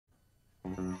A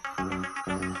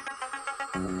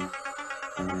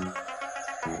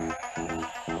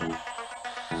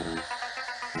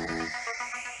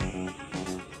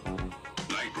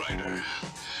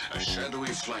shadowy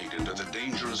flight into the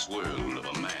dangerous world of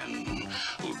a man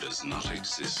who does not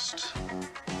exist.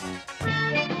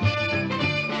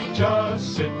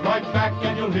 Just sit right back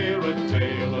and you'll hear a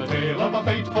tale of a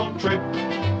fateful trip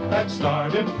that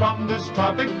started from this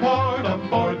tropic port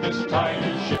aboard this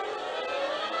tiny ship.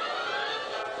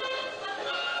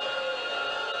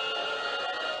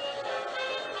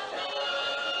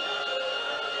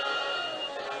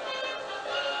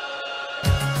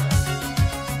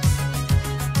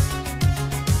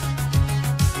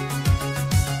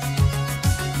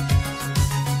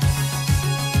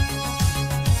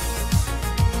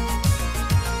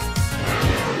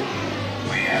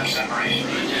 Separation.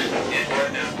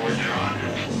 Inboard, outboard, they're on.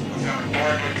 Coming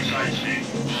forward with the sightseeing.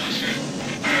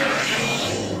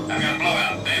 I've got a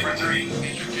blowout. Neighbor 3.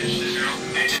 Major pitch to 0.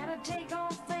 Gotta take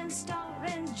off and start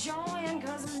enjoying,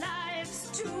 'cause life's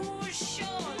too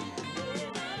short.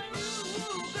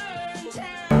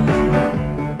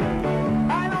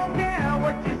 I don't care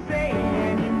what you say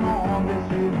anymore. This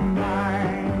is my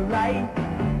life.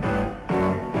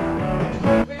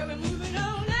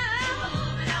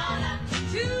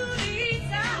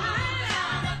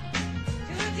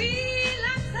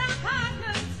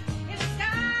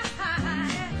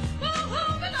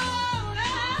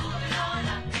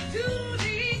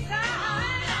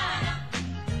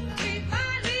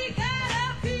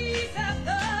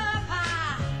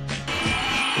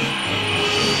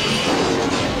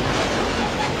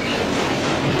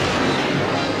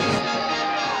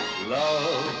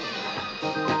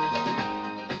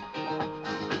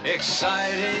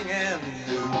 Exciting and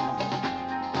new.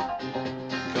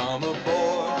 Come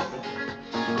aboard.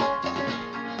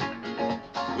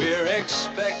 We're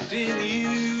expecting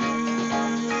you.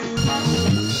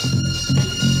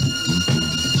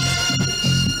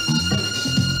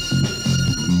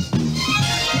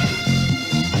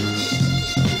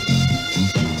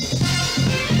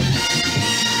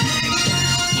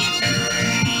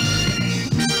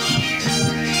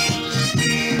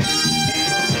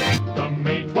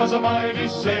 Was a mighty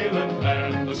sailing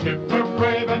man, the skipper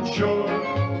brave and sure.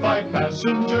 5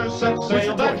 passengers set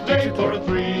sail that day for a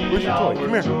 3-hour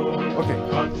tour. Okay.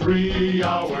 A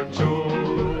 3-hour tour.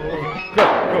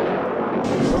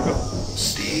 Go.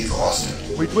 Steve Austin.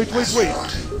 Wait.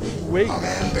 A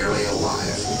man barely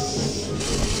alive.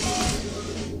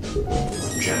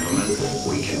 Gentlemen,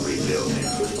 we can rebuild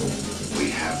him. We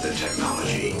have the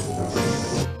technology.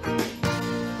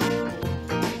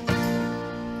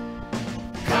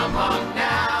 Come on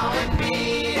now and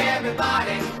meet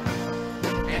everybody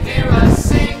and hear us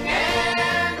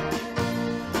singing.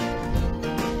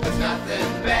 There's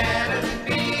nothing better than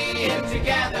being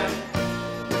together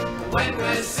when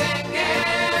we're singing.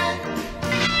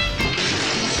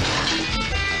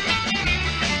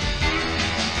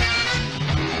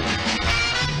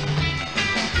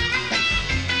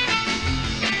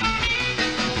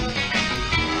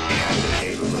 We have the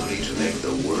capability to make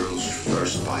the world's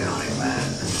first bionic man.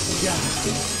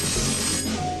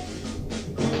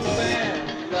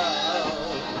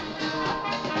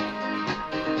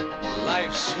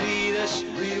 Life's sweetest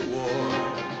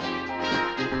reward.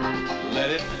 Let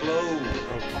it flow.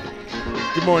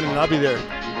 Good morning, I'll be there.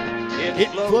 It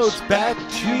floats back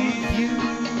to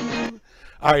you.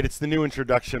 All right, it's the new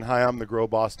introduction. Hi, I'm the Grow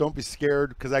Boss. Don't be scared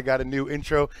because I got a new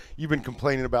intro. You've been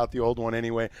complaining about the old one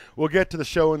anyway. We'll get to the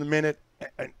show in a minute.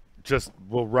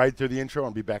 We'll ride through the intro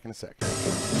and be back in a sec.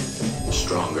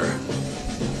 Stronger.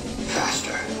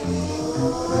 Faster.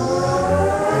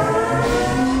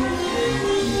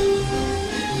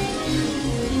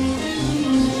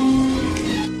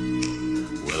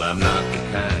 Well, I'm not the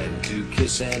kind to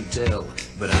kiss and tell,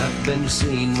 but I've been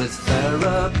seen with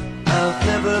fire. I've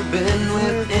never been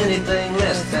with anything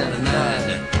less than a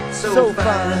 9. So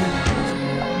fine.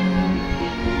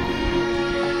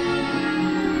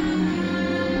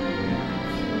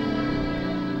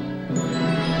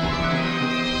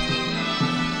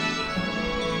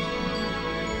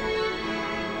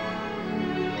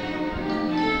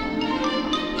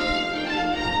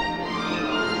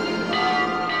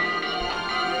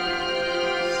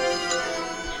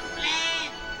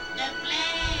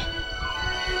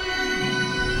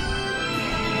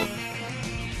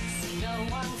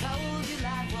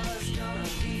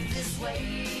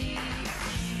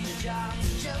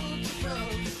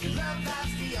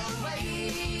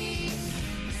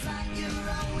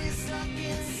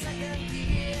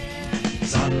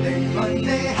 Sunday,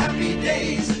 Monday, happy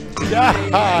days.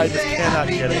 I just cannot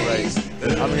get it right.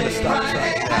 I'm going to stop trying.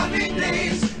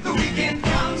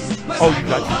 Oh, you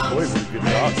got your toy with a good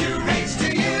dog.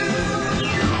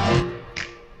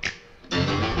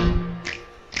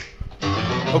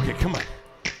 Okay, come on.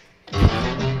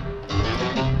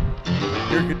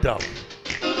 You're a good dog.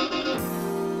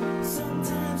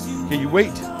 Okay, you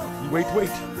wait. You wait.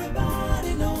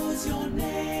 Everybody knows your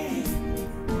name.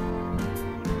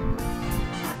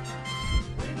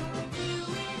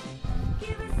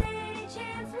 Give us any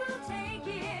chance, we'll take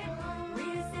it.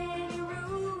 Read us any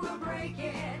rule, we'll break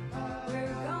it.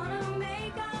 We're gonna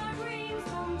make our dreams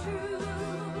come true.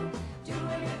 Do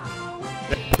it our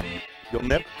way. You'll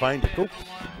never find it. Go.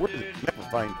 Where is it? Never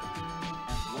find it.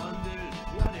 Wondered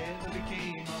whatever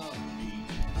became of me.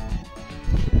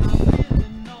 I'm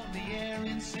living on the air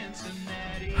in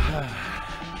Cincinnati.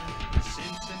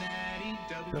 Cincinnati,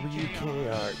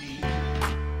 WKRP.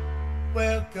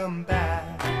 Welcome back.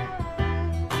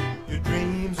 Your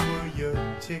dreams were your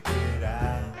ticket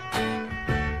out.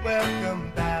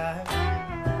 Welcome back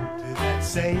to that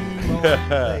same old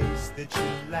place that you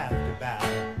laughed about.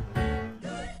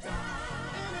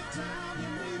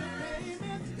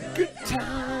 Good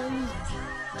times.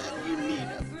 You need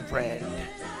a friend.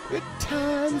 Good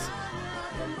times.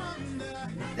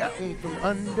 Down from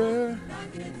under.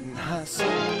 Hustle.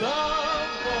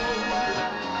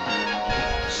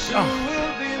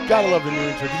 Oh, gotta love the new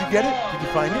intro. Did you get it? Did you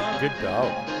find it? Good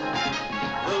dog.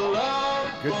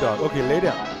 Good dog. Okay, lay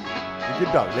down. You're a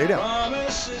good dog. Lay down.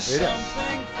 Lay down.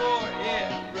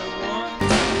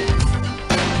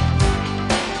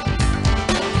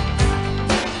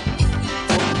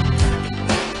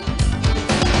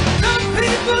 Some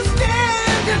people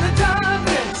stand in the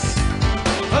darkness,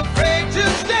 afraid to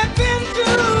step into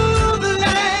the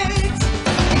light.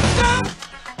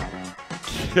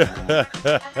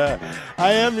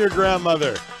 I am your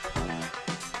grandmother.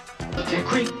 They're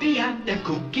creepy and they're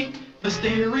kooky,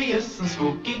 mysterious and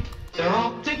spooky. They're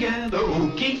all together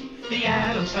ooky, the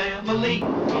Addams Family.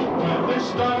 When they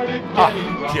started Ah,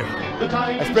 getting rough, yeah. the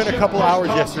tiny I spent a couple ship was hours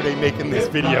tossed. yesterday making this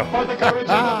If video. not for the courage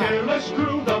of the fearless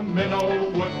crew, the minnow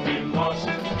would be lost.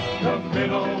 The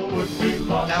minnow would be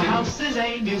lost. Our house is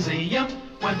a museum.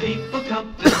 When people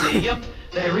come to see 'em,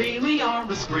 they really are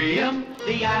a scream.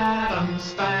 The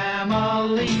Addams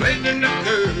Family. Straight in the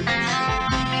curve,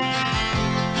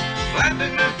 flat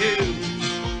in the hill.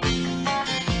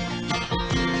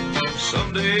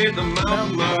 Someday the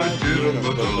mountain might get 'em,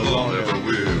 but the law never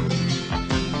will.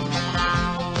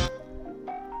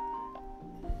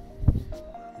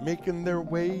 Making their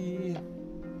way.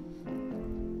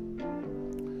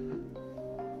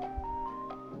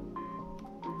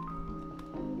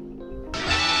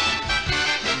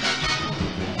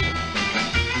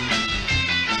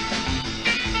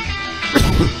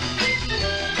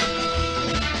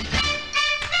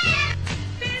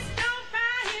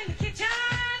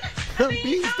 The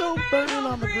bees don't burn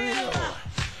on the grill.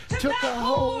 Took a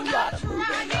whole lot of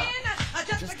moving up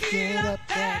just to get up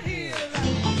that hill.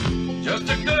 Just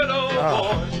a good old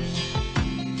boy,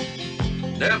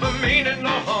 never meaning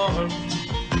no harm.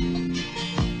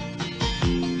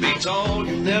 Beats all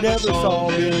you never saw,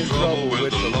 been in trouble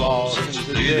with the law since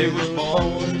the day he was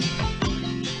born.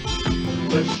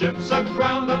 The ship's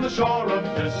aground on the shore of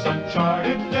this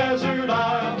uncharted desert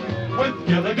isle with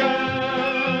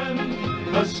Gilligan,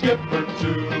 the skipper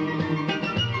too,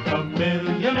 a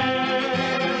millionaire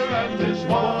and his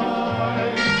wife.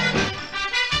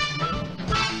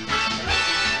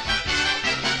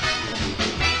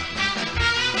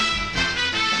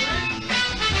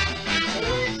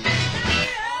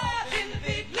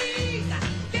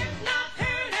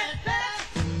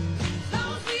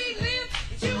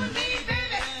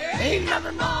 Ain't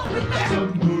nothing wrong with that. The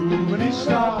movie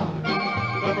star,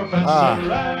 the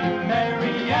professor and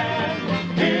Mary Ann,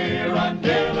 here on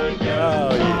Gilligan.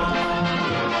 Oh,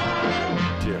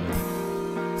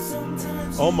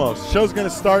 yeah. Almost. Show's gonna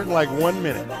start in like 1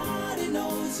 minute.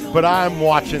 But I'm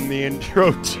watching the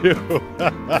intro too.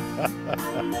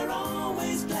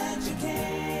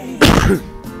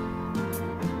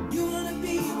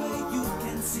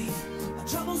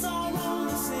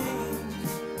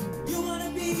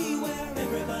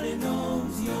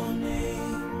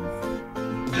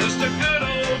 Just a good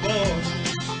old boy,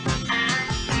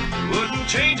 wouldn't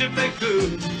change if they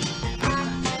could.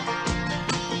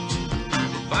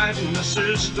 Fighting the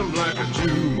system like a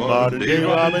true modern-day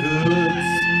Robin Hood.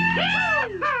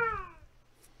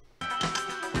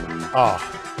 Ah,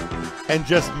 and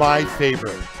just my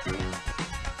favorite.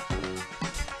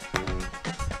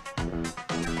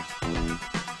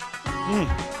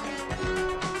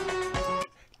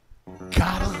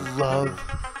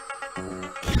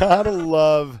 Gotta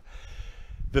love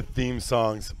the theme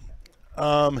songs.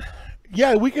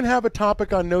 Yeah, we can have a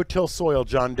topic on no-till soil,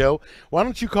 John Doe. Why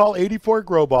don't you call 84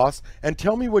 Grow Boss and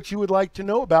tell me what you would like to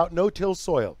know about no-till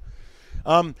soil?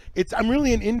 I'm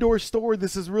really an indoor store.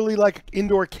 This is really like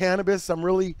indoor cannabis. I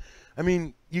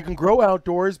mean, you can grow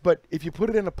outdoors, but if you put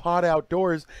it in a pot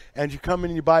outdoors and you come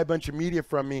in and you buy a bunch of media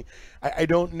from me, I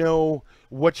don't know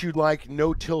what you'd like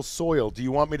no-till soil. Do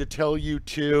you want me to tell you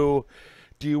to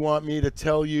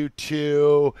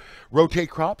rotate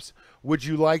crops? Would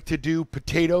you like to do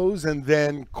potatoes and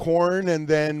then corn and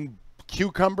then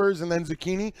cucumbers and then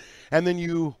zucchini? And then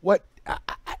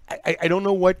I don't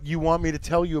know what you want me to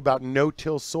tell you about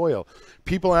no-till soil.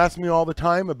 People ask me all the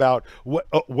time about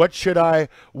what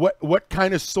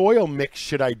kind of soil mix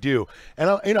should I do? And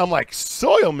I'm like,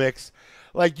 soil mix?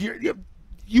 Like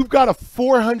you've got a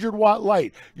 400 watt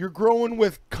light. You're growing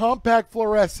with compact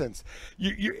fluorescence.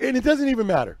 And it doesn't even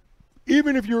matter.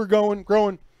 Even if you were growing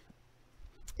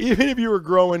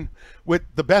with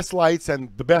the best lights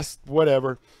and the best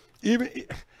whatever,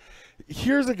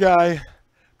 here's a guy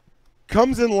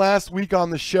comes in last week on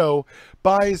the show,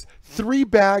 buys 3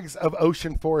 bags of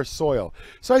ocean forest soil.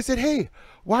 So I said, hey,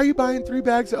 why are you buying 3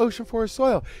 bags of ocean forest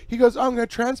soil? He goes, oh, I'm going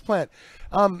to transplant.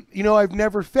 I've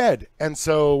never fed. And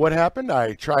so what happened?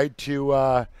 I tried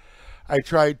to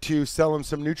sell him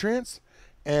some nutrients,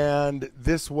 and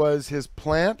this was his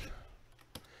plant.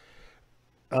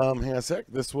 Hang on a sec.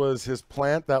 This was his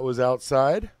plant that was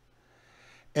outside,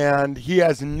 and he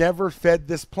has never fed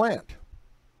this plant.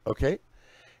 Okay.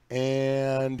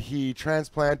 And he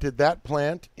transplanted that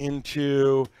plant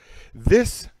into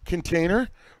this container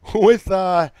with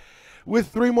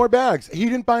 3 more bags. He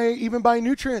didn't even buy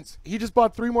nutrients. He just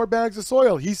bought 3 more bags of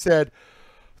soil. He said,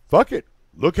 fuck it.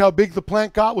 Look how big the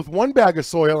plant got with 1 bag of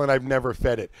soil, and I've never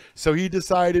fed it. So he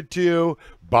decided to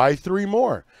buy 3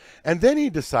 more. And then he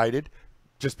decided,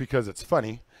 just because it's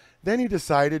funny, then he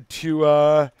decided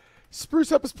to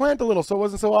spruce up his plant a little so it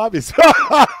wasn't so obvious.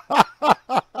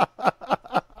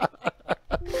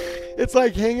 It's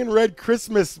like hanging red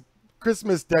Christmas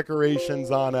decorations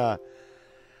on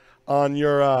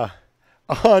your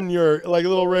like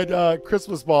little red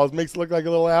Christmas balls. Makes it look like a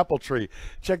little apple tree.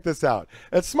 Check this out.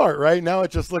 That's smart, right? Now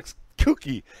it just looks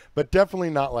kooky, but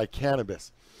definitely not like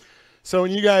cannabis. So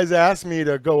when you guys ask me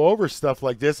to go over stuff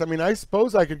like this, I mean, I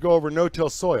suppose I could go over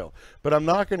no-till soil, but I'm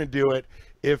not going to do it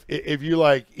if you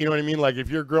like, you know what I mean? Like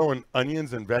if you're growing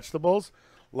onions and vegetables,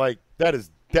 like that is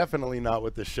definitely not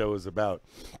what this show is about.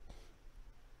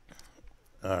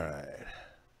 All right. Let's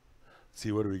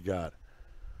see, what do we got?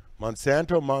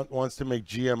 Monsanto wants to make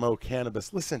GMO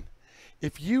cannabis. Listen,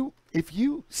 if you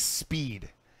speed,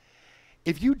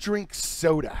 if you drink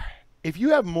soda, if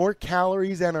you have more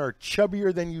calories and are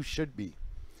chubbier than you should be,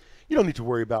 you don't need to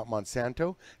worry about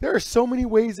Monsanto. There are so many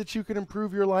ways that you can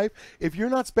improve your life. If you're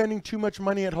not spending too much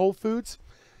money at Whole Foods.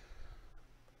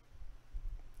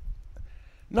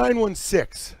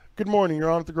 916. Good morning. You're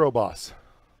on with the Grow Boss.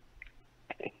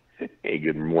 Hey,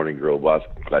 good morning, Grow Boss.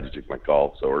 Glad you took my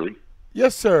call so early.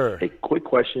 Yes, sir. Hey, quick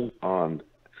question on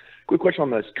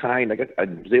this Kind. I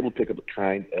was able to pick up a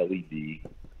Kind LED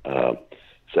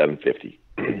 750,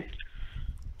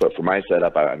 but for my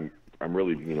setup, I'm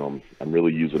really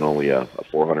using only a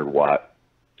 400 watt.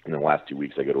 In the last 2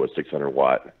 weeks, I go to a 600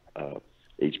 watt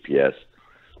HPS.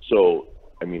 So,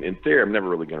 I mean, in theory, I'm never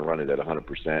really going to run it at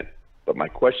 100%. But my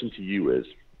question to you is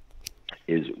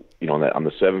on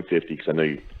the 750, because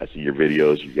I see your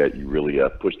videos, you really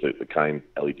push the Kind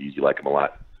LEDs, you like them a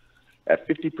lot. At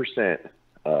 50%,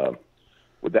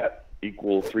 would that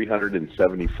equal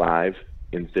 375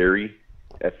 in theory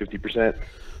at 50%?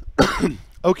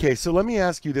 Okay, so let me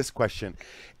ask you this question.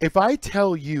 If I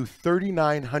tell you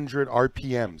 3,900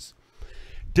 RPMs,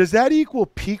 does that equal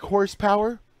peak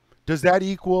horsepower? Does that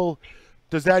equal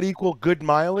good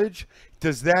mileage?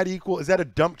 Is that a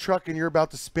dump truck and you're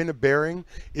about to spin a bearing?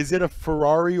 Is it a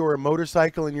Ferrari or a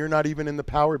motorcycle and you're not even in the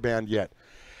power band yet?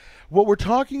 What we're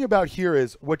talking about here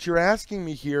is, what you're asking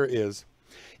me here is,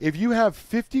 if you have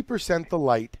 50% the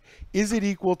light, is it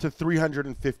equal to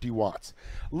 350 watts?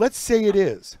 Let's say it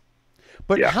is.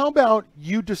 But yeah. How about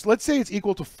let's say it's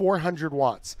equal to 400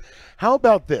 watts. How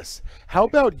about this? How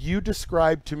about you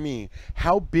describe to me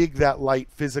how big that light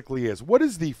physically is? What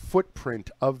is the footprint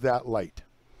of that light?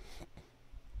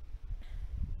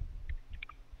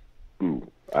 Ooh,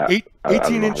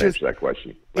 18 inches. That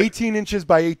question. 18 inches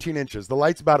by 18 inches. The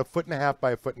light's about 1.5 feet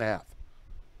by 1.5 feet.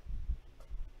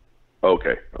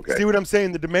 Okay. See what I'm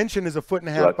saying? The dimension is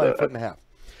 1.5 feet by 1.5 feet.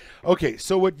 Okay,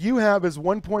 so what you have is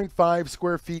 1.5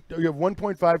 square feet. You have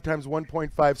 1.5 times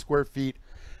 1.5 square feet.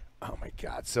 Oh my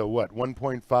God! So what?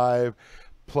 1.5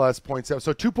 plus 0.7,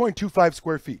 so 2.25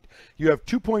 square feet. You have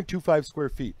 2.25 square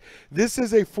feet. This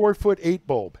is a 4'8"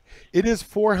 bulb. It is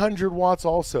 400 watts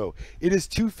also. It is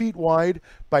 2 feet wide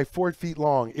by 4 feet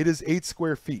long. It is 8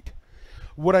 square feet.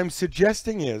 What I'm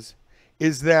suggesting is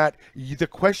that the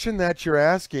question that you're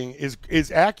asking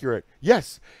is accurate.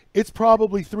 Yes, it's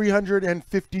probably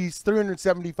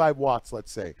 375 watts,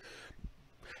 let's say.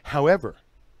 However,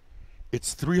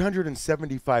 it's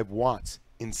 375 watts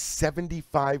in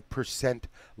 75%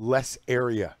 less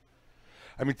area.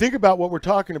 I mean, think about what we're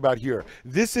talking about here.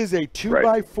 This is a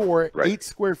 2x4, 8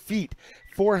 square feet,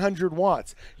 400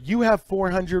 watts. You have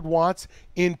 400 watts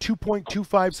in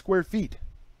 2.25 square feet.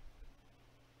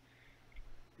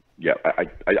 Yeah, I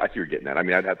see you're getting that. I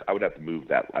mean, I would have to move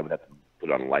that. I would have to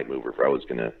put it on a light mover if I was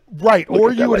going to. Right,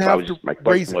 or you would have to my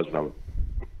raise question was,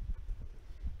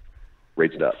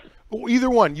 raise it up. Either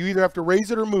one. You either have to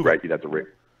raise it or move it. Right, you'd have to raise.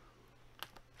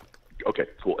 Okay,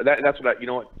 cool. And that's what you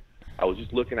know what? I was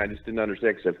just looking. I just didn't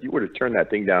understand, because if you were to turn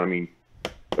that thing down, I mean,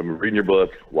 I'm reading your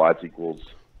book, watts equals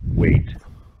weight.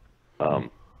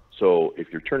 So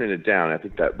if you're turning it down, I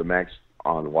think that the max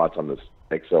on watts on this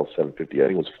XL 750, I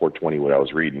think it was 420 what I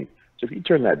was reading. So if you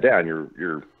turn that down,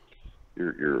 you're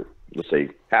let's say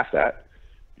half that,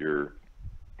 you're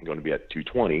going to be at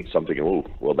 220. So I'm thinking, oh,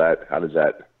 well, how does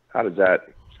that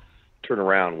turn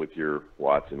around with your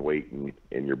watts and weight and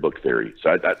your book theory? So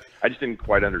I just didn't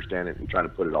quite understand it and trying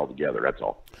to put it all together. That's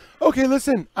all. Okay,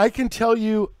 listen, I can tell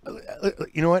you,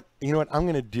 you know what I'm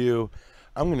going to do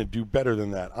better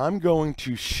than that. I'm going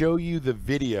to show you the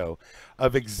video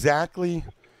of exactly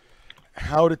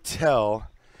how to tell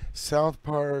South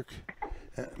Park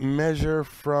measure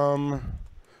from,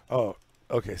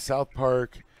 South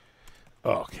Park.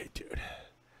 Oh, okay, dude.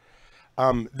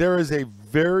 There is a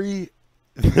very,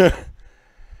 hang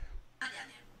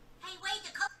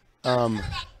on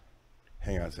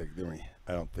a second.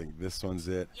 I don't think this one's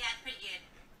it. Yeah, it's pretty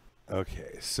good.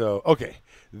 Okay, so,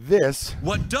 this.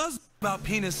 What does about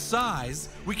penis size,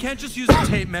 we can't just use a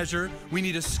tape measure. We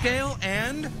need a scale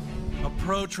and a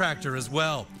protractor as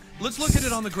well. Let's look at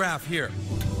it on the graph here.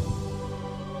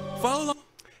 Follow along.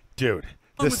 Dude,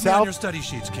 with me on your study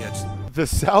sheets, kids. The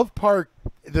South Park,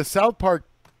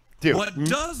 dude. What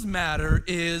does matter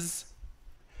is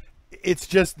it's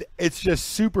just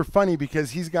super funny, because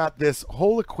he's got this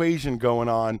whole equation going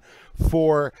on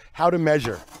for how to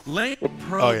measure. Length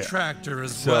protractor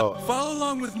as well. Follow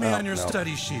along with me on your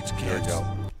study sheets, kids. There we go.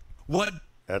 What?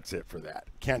 That's it for that.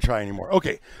 Can't try anymore.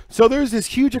 Okay, so there's this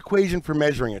huge equation for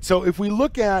measuring it. So if we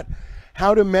look at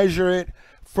how to measure it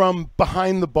from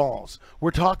behind the balls,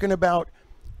 we're talking about,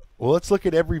 well, let's look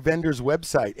at every vendor's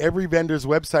website. Every vendor's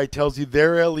website tells you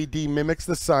their LED mimics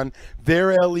the sun.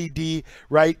 Their LED,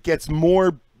 right, gets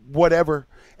more whatever,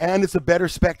 and it's a better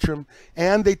spectrum.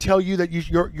 And they tell you that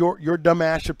your dumb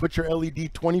ass should put your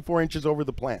LED 24 inches over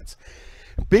the plants.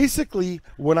 Basically,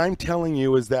 what I'm telling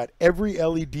you is that every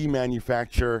LED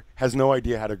manufacturer has no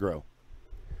idea how to grow.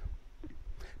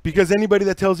 Because anybody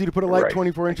that tells you to put a light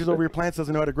 24 inches over your plants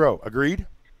doesn't know how to grow. Agreed?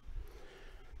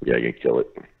 Yeah, you can kill it.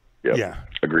 Yep. Yeah.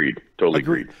 Agreed. Totally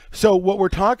agreed. So what we're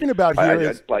talking about here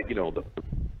is... like, you know...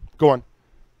 Go on.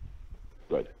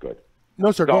 Go ahead.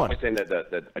 No, sir, go on. I'm saying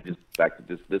that I just... fact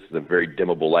that this is a very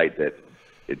dimmable light that...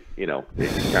 It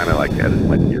kind of like that. It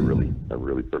might be a really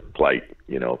plight,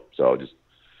 So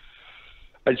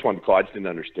I just wanted to call. I just didn't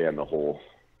understand the whole,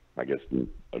 I guess, the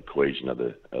equation of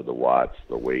the watts,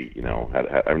 the weight.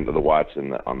 The watts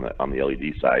on the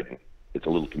LED side. It's a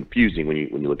little confusing when you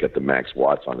look at the max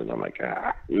watts on it. I'm like,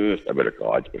 I just better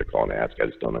call and ask.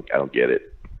 I don't get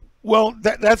it. Well,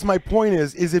 that's my point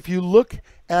is if you look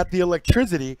at the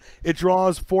electricity, it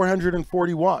draws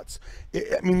 440 watts.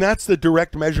 I mean, that's the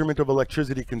direct measurement of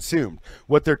electricity consumed.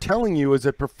 What they're telling you is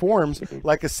it performs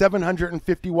like a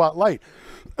 750 watt light.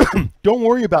 Don't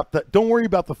worry about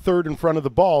the third in front of the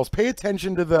balls. Pay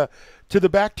attention to the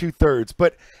back 2/3.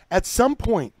 But at some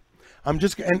point,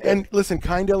 and listen,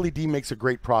 Kind LED makes a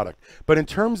great product. But in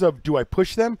terms of, do I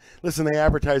push them? Listen, they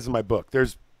advertise in my book.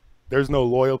 There's no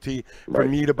loyalty for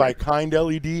me to buy Kind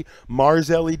LED, Mars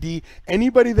LED.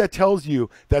 Anybody that tells you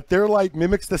that their light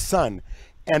mimics the sun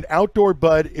and outdoor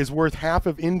bud is worth half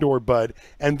of indoor bud,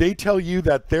 and they tell you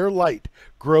that their light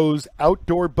grows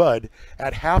outdoor bud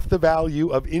at half the value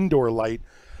of indoor light,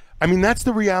 I mean, that's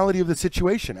the reality of the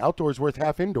situation. Outdoor is worth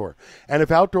half indoor. And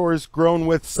if outdoor is grown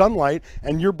with sunlight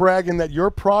and you're bragging that your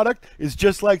product is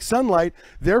just like sunlight,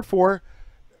 therefore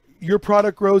your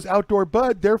product grows outdoor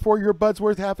bud, therefore your bud's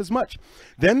worth half as much.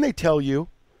 Then they tell you,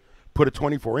 put it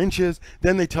 24 inches.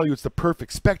 Then they tell you it's the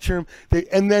perfect spectrum.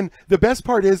 And then the best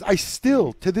part is I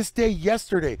still, to this day,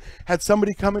 yesterday, had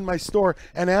somebody come in my store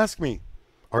and ask me,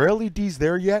 Are LEDs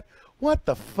there yet? What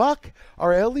the fuck?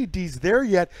 Are LEDs there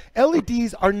yet?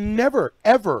 LEDs are never,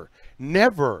 ever,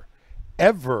 never,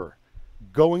 ever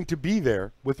going to be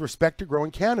there with respect to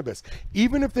growing cannabis,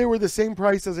 even if they were the same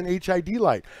price as an HID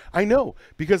light. I know,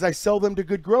 because I sell them to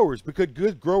good growers, because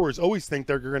good growers always think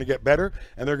they're going to get better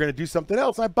and they're going to do something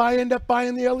else. End up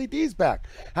buying the LEDs back.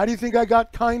 How do you think I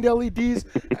got kind LEDs?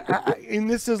 And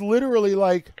this is literally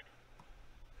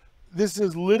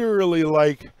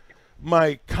like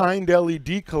my kind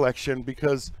LED collection,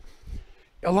 because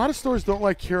a lot of stores don't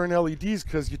like carrying LEDs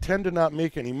because you tend to not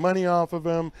make any money off of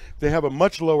them. They have a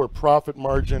much lower profit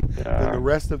margin than the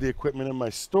rest of the equipment in my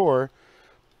store.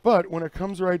 But when it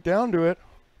comes right down to it,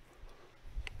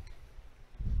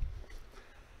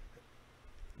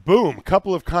 boom,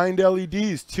 couple of kind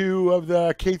LEDs, 2 of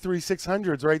the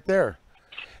K3600s right there.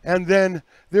 And then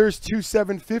there's 2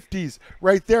 750s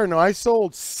right there. Now, I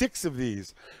sold 6 of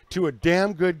these to a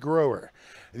damn good grower.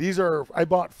 These are, I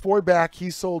bought 4 back. He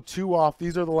sold 2 off.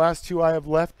 These are the last 2 I have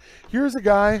left. Here's a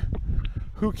guy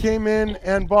who came in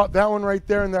and bought that one right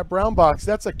there in that brown box.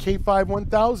 That's a K5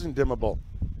 1000 dimmable.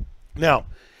 Now,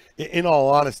 in all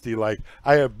honesty, like,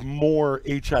 I have more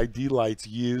HID lights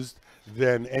used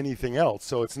than anything else.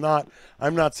 So it's not,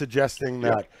 I'm not suggesting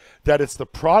that it's the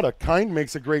product. Kind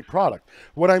makes a great product.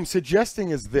 What I'm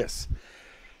suggesting is this.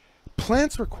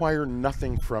 Plants require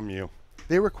nothing from you.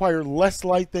 They require less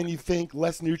light than you think,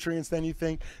 less nutrients than you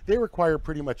think. They require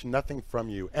pretty much nothing from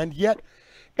you. And yet,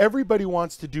 everybody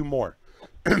wants to do more.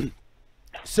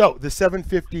 So, the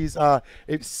 750s,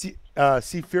 see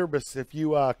Fearbus, if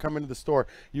you come into the store,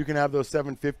 you can have those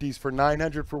 750s for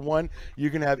 $900 for one. You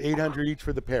can have $800 each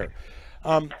for the pair.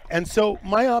 And so,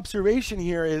 my observation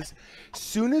here is,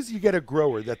 soon as you get a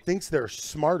grower that thinks they're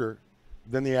smarter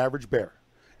than the average bear,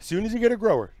 as soon as you get a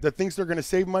grower that thinks they're going to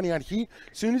save money on heat,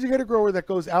 as soon as you get a grower that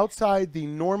goes outside the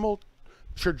normal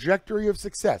trajectory of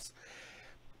success,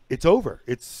 it's over.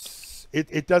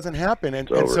 It doesn't happen. And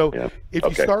so if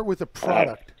you start with a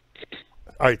product,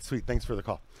 all right, sweet, thanks for the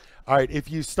call. All right, if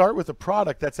you start with a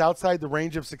product that's outside the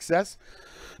range of success,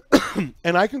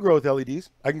 and I can grow with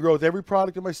LEDs. I can grow with every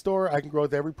product in my store. I can grow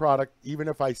with every product, even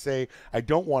if I say I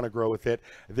don't want to grow with it.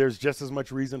 There's just as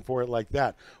much reason for it like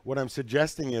that. What I'm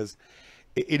suggesting is,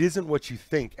 it isn't what you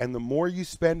think. And the more you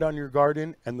spend on your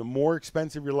garden and the more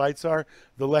expensive your lights are,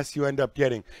 the less you end up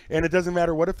getting. And it doesn't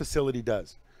matter what a facility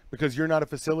does, because you're not a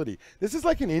facility. This is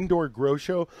like an indoor grow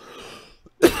show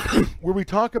where we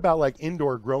talk about like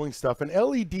indoor growing stuff. And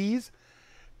LEDs,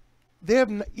 they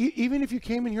have, even if you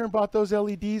came in here and bought those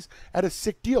LEDs at a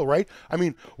sick deal, right? I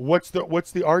mean, what's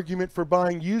the argument for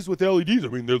buying used with LEDs? I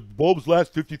mean, the bulbs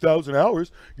last 50,000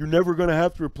 hours. You're never going to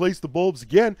have to replace the bulbs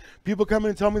again. People come in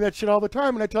and tell me that shit all the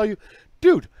time, and I tell you,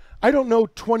 dude, I don't know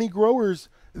 20 growers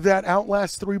that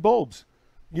outlast 3 bulbs.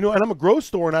 You know, and I'm a grow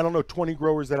store, and I don't know 20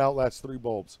 growers that outlast 3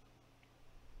 bulbs.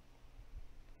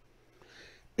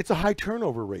 It's a high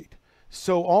turnover rate.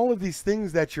 So all of these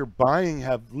things that you're buying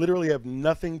literally have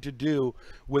nothing to do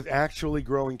with actually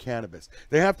growing cannabis.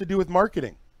 They have to do with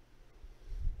marketing.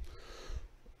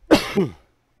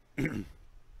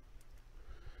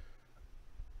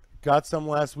 Got some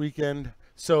last weekend.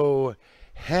 So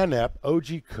Hanep,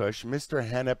 OG Kush, Mr.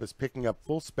 Hanep is picking up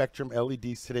full spectrum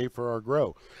LEDs today for our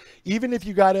grow. Even if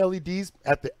you got LEDs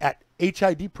at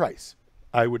HID price,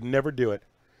 I would never do it.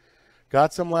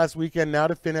 Got some last weekend. Now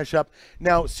to finish up.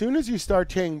 Now, as soon as you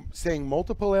start saying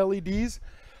multiple LEDs,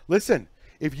 listen,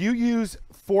 if you use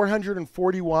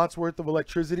 440 watts worth of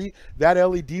electricity, that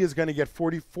LED is going to get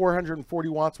 440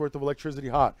 watts worth of electricity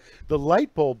hot. The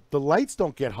light bulb, the lights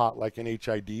don't get hot like an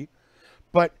HID,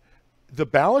 but the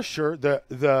ballast sure,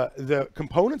 the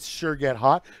components sure get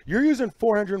hot. You're using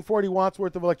 440 watts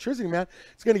worth of electricity, man.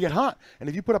 It's going to get hot. And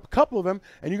if you put up a couple of them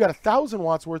and you got 1,000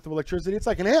 watts worth of electricity, it's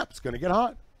like an amp. It's going to get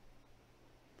hot.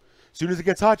 As soon as it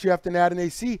gets hot, you have to add an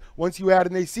AC. Once you add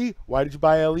an AC, why did you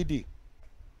buy LED?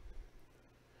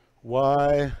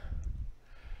 Why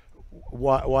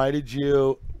did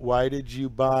you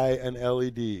buy an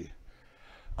LED?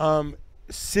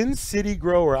 Sin City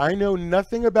Grower. I know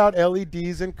nothing about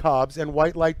LEDs and cobs and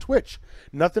white light twitch.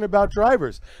 Nothing about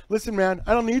drivers. Listen, man,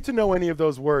 I don't need to know any of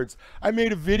those words. I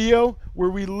made a video where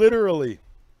we literally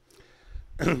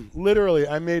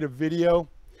I made a video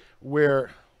where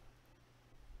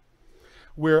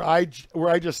I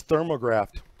just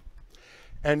thermographed,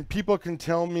 and people can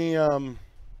tell me I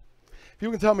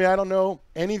don't know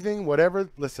anything, whatever.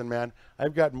 Listen, man,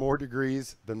 I've got more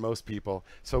degrees than most people,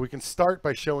 so we can start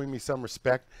by showing me some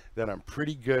respect that I'm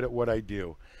pretty good at what I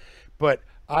do. But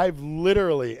I've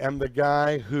literally am the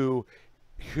guy who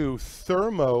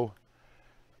thermographed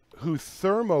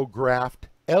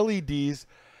LEDs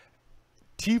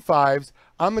T5s.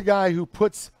 I'm the guy who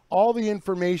puts all the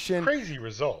information. Crazy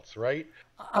results, right?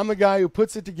 I'm the guy who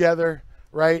puts it together,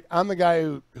 right? I'm the guy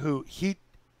who heat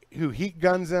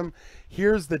guns them.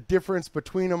 Here's the difference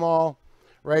between them all,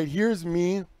 right? Here's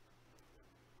me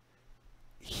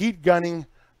heat gunning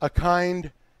a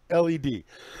kind LED.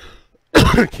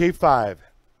 K5.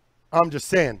 I'm just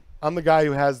saying, I'm the guy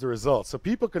who has the results. So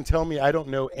people can tell me I don't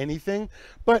know anything,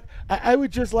 but I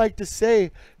would just like to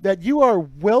say that you are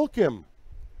welcome.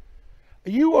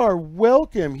 You are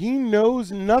welcome. He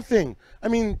knows nothing. I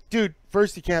mean, dude,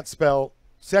 first, he can't spell.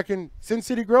 Second, Sin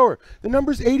City Grower. The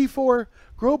number's 84,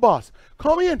 Grow Boss.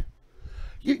 Call me in.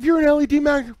 If you're an LED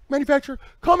manufacturer,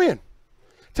 call me in.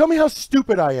 Tell me how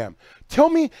stupid I am. Tell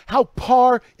me how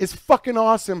PAR is fucking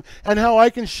awesome and how I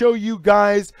can show you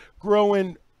guys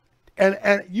growing.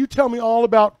 And you tell me all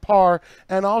about PAR,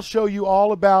 and I'll show you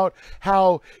all about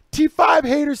how T5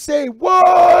 haters say,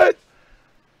 what?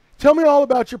 Tell me all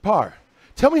about your PAR.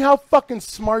 Tell me how fucking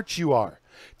smart you are.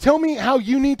 Tell me how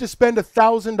you need to spend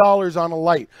 $1,000 on a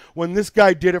light when this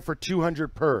guy did it for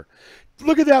 $200 per.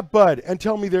 Look at that bud and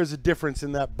tell me there's a difference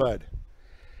in that bud.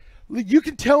 You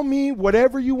can tell me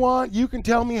whatever you want. You can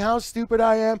tell me how stupid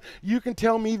I am. You can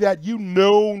tell me that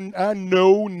I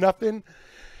know nothing.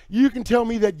 You can tell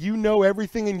me that you know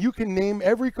everything and you can name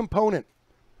every component.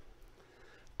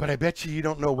 But I bet you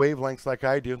don't know wavelengths like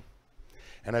I do.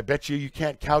 And I bet you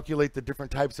can't calculate the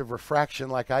different types of refraction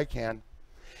like I can.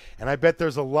 And I bet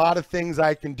there's a lot of things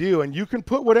I can do. And you can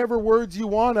put whatever words you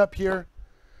want up here.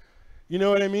 You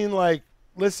know what I mean? Like,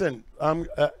 listen,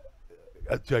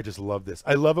 I just love this.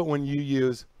 I love it when you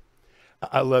use,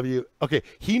 I love you. Okay,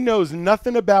 he knows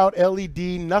nothing about LED,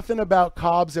 nothing about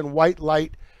Cobbs and white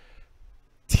light,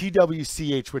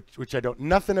 TWCH, which I don't,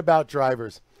 nothing about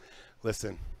drivers.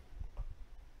 Listen,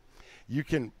 you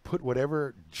can put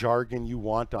whatever jargon you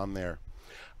want on there.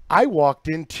 I walked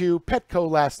into Petco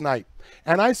last night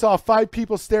and I saw 5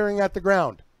 people staring at the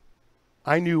ground.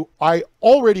 I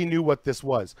already knew what this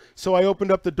was. So I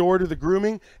opened up the door to the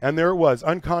grooming and there it was,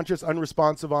 unconscious,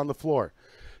 unresponsive on the floor.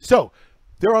 So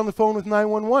they're on the phone with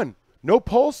 911. No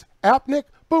pulse, apneic,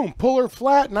 boom, pull her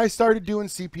flat, and I started doing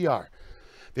CPR.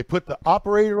 They put the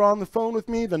operator on the phone with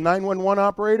me, the 911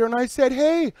 operator, and I said,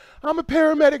 hey, I'm a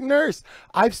paramedic nurse.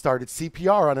 I've started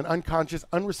CPR on an unconscious,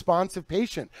 unresponsive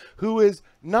patient who is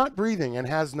not breathing and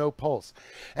has no pulse.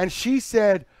 And she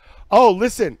said, oh,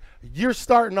 listen, you're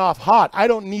starting off hot. I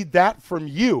don't need that from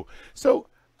you. So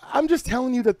I'm just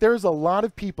telling you that there's a lot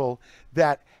of people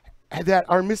that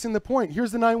are missing the point.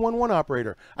 Here's the 911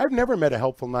 operator. I've never met a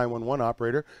helpful 911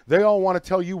 operator. They all want to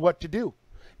tell you what to do.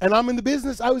 And I'm in the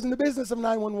business. I was in the business of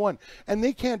 911, and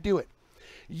they can't do it.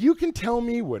 You can tell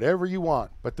me whatever you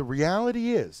want, but the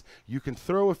reality is you can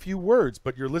throw a few words,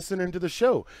 but you're listening to the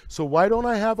show. So why don't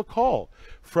I have a call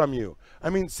from you?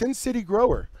 I mean, Sin City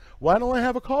Grower, why don't I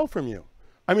have a call from you?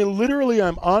 I mean, literally,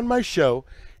 I'm on my show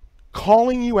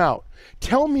calling you out.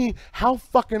 Tell me how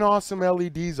fucking awesome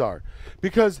LEDs are.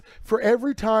 Because for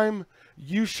every time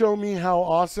you show me how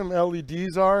awesome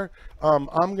LEDs are, I'm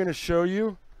going to show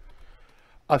you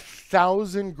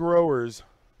 1,000 growers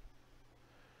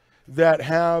that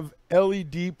have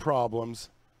LED problems.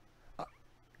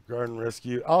 Garden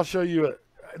Rescue. I'll show you.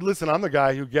 Listen, I'm the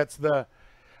guy who gets the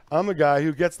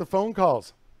phone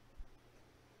calls.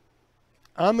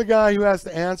 I'm the guy who has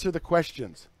to answer the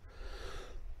questions.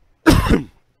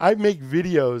 I make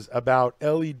videos about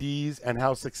LEDs and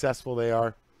how successful they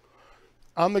are.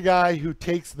 I'm the guy who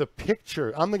takes the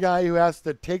picture. I'm the guy who has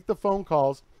to take the phone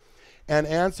calls and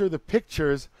answer the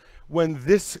pictures when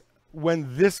this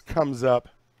comes up.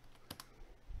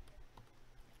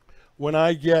 When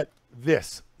I get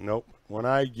this. Nope. When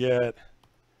I get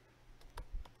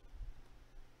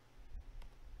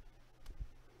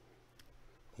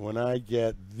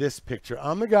this picture.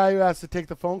 I'm the guy who has to take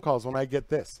the phone calls when I get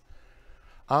this.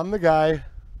 I'm the guy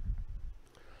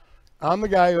who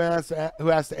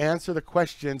has to answer the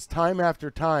questions time after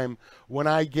time when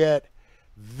I get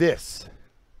this.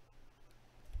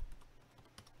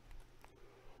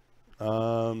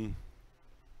 I'm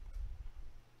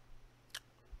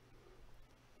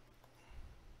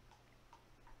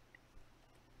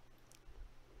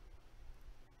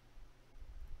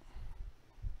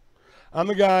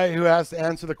the guy who has to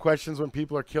answer the questions when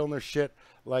people are killing their shit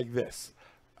like this.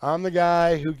 I'm the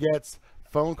guy who gets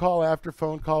phone call after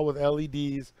phone call with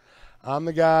LEDs. I'm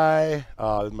the guy,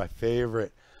 oh, this is my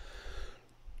favorite.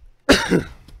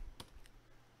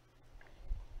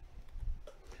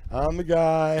 I'm the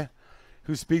guy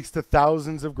who speaks to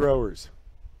thousands of growers.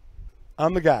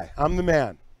 I'm the guy. I'm the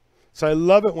man. So I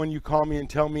love it when you call me and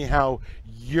tell me how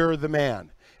you're the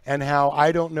man. and how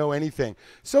I don't know anything.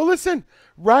 So listen,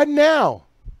 right now,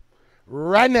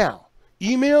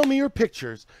 email me your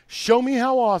pictures, show me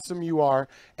how awesome you are,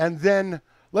 and then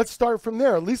let's start from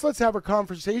there. At least let's have a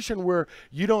conversation where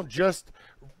you don't just,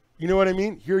 you know what I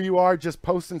mean? Here you are just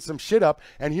posting some shit up,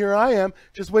 and here I am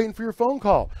just waiting for your phone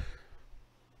call.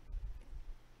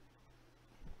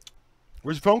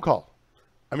 Where's your phone call?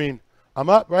 I mean, I'm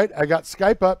up, right? I got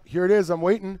Skype up. Here it is. I'm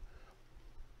waiting.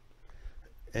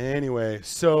 Anyway,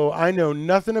 so I know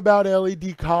nothing about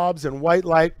LED cobs and white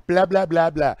light, blah, blah, blah,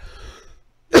 blah.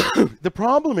 The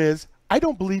problem is, I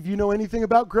don't believe you know anything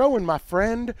about growing, my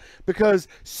friend, because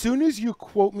soon as you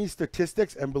quote me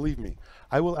statistics, and believe me,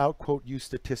 I will outquote you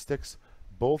statistics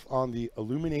both on the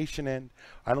illumination end.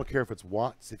 I don't care if it's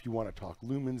watts, if you want to talk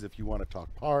lumens, if you want to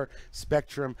talk par,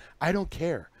 spectrum, I don't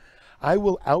care. I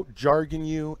will out-jargon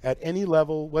you at any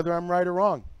level, whether I'm right or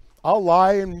wrong. I'll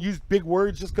lie and use big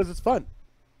words just because it's fun.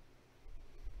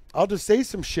 I'll just say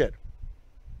some shit.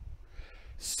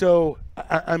 So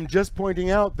I'm just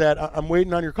pointing out that I'm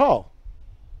waiting on your call.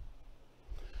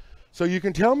 So you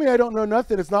can tell me I don't know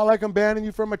nothing. It's not like I'm banning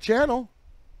you from a channel.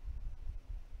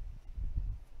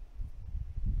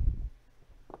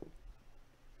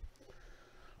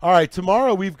 All right,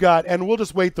 tomorrow we've got, and we'll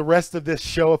just wait the rest of this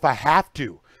show if I have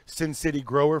to, Sin City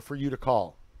Grower, for you to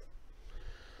call.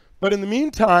 But in the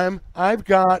meantime, I've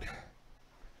got...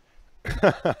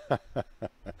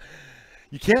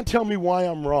 You can't tell me why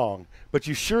I'm wrong, but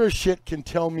you sure as shit can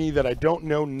tell me that I don't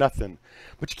know nothing.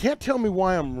 But you can't tell me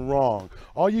why I'm wrong.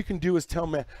 All you can do is tell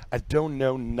me I don't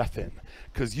know nothing,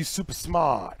 because you super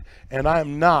smart, and I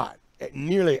am not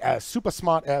nearly as super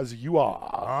smart as you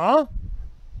are.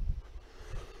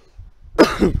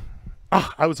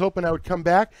 I was hoping I would come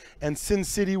back and Sin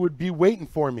City would be waiting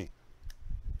for me.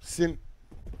 Dude.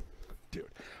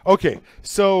 Okay,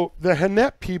 so the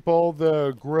Hennep people,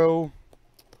 the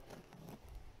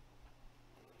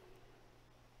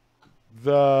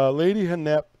lady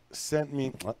Hennep sent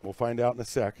me, we'll find out in a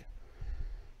sec.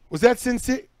 Was that Sin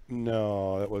City?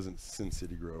 No, that wasn't Sin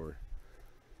City Grower.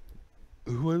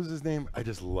 Who was his name? I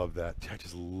just love that. I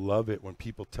just love it when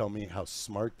people tell me how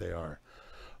smart they are.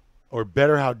 Or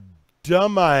better, how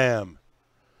dumb I am.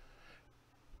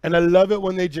 And I love it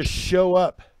when they just show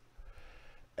up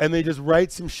and they just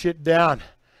write some shit down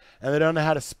and they don't know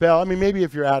how to spell. I mean, maybe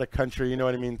if you're out of country, you know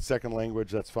what I mean, second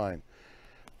language, that's fine.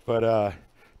 But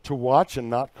to watch and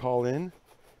not call in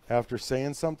after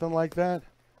saying something like that,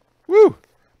 woo,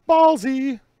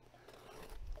 ballsy.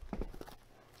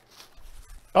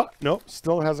 Oh, nope,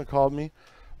 still hasn't called me.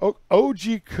 Oh,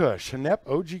 OG Kush, Hennep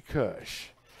OG Kush.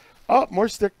 Oh, more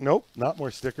nope, not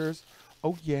more stickers.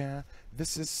 Oh yeah,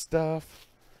 this is stuff.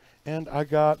 And I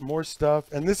got more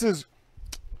stuff. And this is,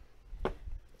 oh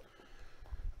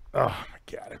my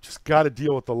God, I've just got to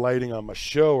deal with the lighting on my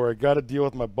show, or I got to deal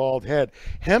with my bald head.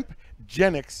 Hemp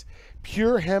Genix,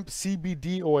 pure hemp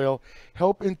CBD oil,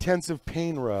 help intensive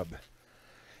pain rub.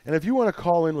 And if you want to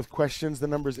call in with questions, the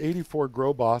number is 84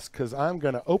 Grow Boss, because I'm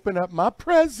going to open up my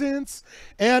presents.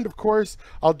 And of course,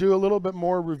 I'll do a little bit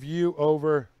more review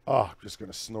over, oh, I'm just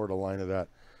going to snort a line of that.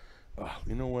 Oh,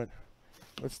 you know what?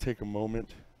 Let's take a moment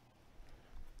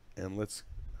and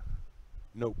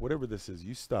no, whatever this is,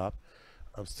 you stop.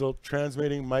 I'm still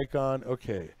transmitting, mic on.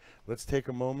 Okay, let's take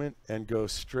a moment and go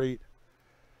straight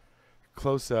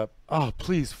close up. Oh,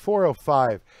 please,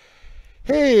 405.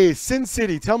 Hey, Sin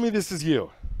City, tell me this is you.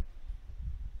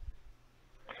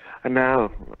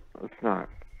 No, it's not.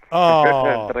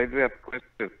 Oh. But I do have a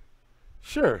question.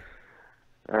 Sure.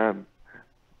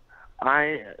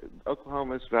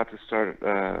 Oklahoma is about to start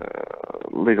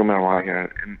legal marijuana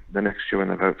here in the next year when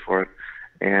they vote for it.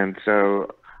 And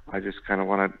so I just kind of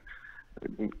want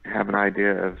to have an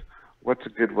idea of what's a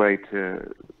good way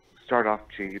to start off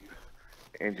cheap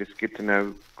and just get to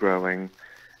know growing.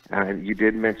 You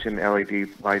did mention LED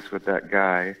lights with that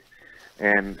guy.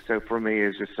 And so for me,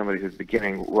 as just somebody who's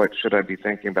beginning, what should I be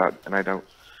thinking about? And I don't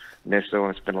necessarily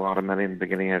want to spend a lot of money in the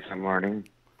beginning as I'm learning.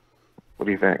 What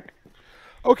do you think?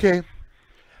 Okay.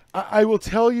 I will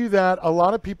tell you that a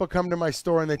lot of people come to my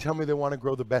store and they tell me they want to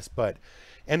grow the best bud.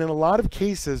 And in a lot of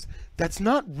cases, that's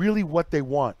not really what they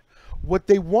want. What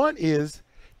they want is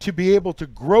to be able to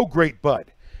grow great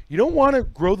bud. You don't want to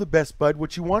grow the best bud.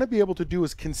 What you want to be able to do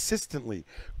is consistently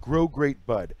grow great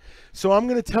bud. So I'm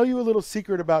going to tell you a little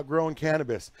secret about growing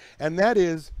cannabis, and that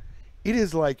is, it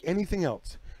is like anything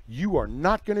else. You are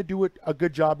not going to do it a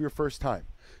good job your first time.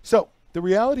 So the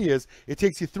reality is, it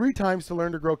takes you 3 times to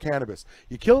learn to grow cannabis.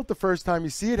 You kill it the first time, you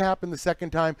see it happen the second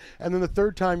time, and then the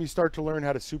third time you start to learn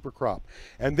how to super crop.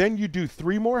 And then you do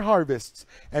 3 more harvests,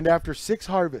 and after 6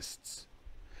 harvests,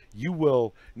 you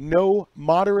will know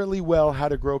moderately well how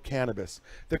to grow cannabis.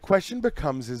 The question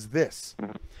becomes is this.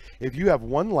 If you have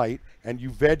one light and you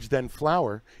veg then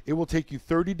flower, it will take you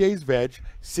 30 days veg,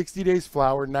 60 days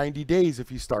flower, 90 days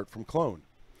if you start from clone.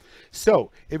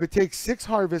 So if it takes 6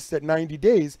 harvests at 90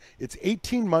 days, it's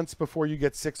 18 months before you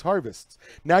get 6 harvests.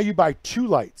 Now you buy 2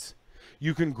 lights.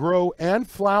 You can grow and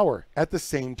flower at the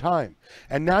same time.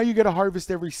 And now you get a harvest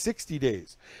every 60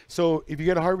 days. So if you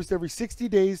get a harvest every 60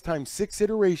 days times 6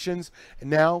 iterations,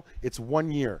 and now it's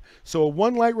 1 year. So a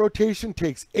 1 light rotation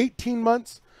takes 18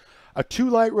 months. A 2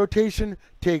 light rotation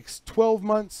takes 12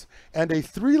 months. And a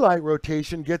 3 light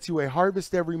rotation gets you a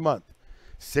harvest every month.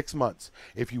 6 months.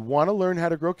 If you want to learn how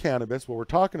to grow cannabis, what we're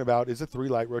talking about is a 3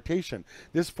 light rotation.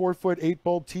 This 4-foot 8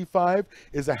 bulb T5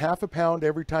 is a half a pound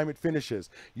every time it finishes.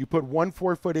 You put 1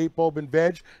 4-foot 8 bulb in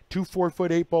veg, 2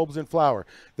 4-foot 8 bulbs in flower.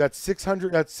 That's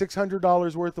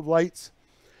 $600 worth of lights.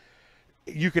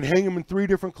 You can hang them in 3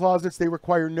 different closets. They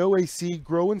require no AC,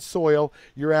 grow in soil.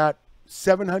 You're at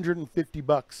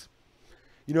 $750.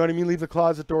 You know what I mean? Leave the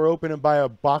closet door open and buy a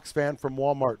box fan from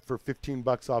Walmart for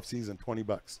 $15 off season,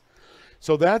 $20.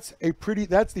 So that's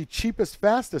the cheapest,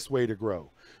 fastest way to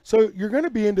grow. So you're going to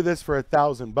be into this for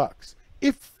 $1,000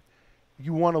 if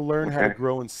you want to learn how to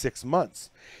grow in 6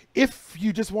 months. If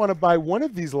you just want to buy one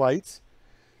of these lights,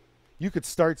 you could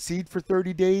start seed for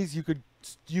 30 days. You could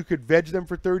veg them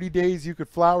for 30 days. You could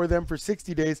flower them for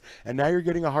 60 days. And now you're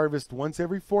getting a harvest once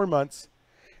every 4 months.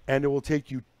 And it will take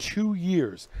you 2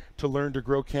 years to learn to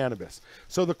grow cannabis.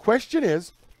 So the question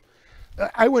is,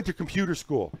 I went to computer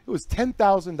school. It was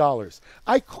 $10,000.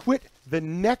 I quit the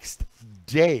next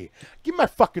day. Give me my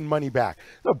fucking money back.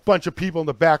 A bunch of people in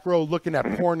the back row looking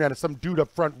at porn and some dude up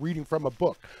front reading from a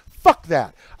book. Fuck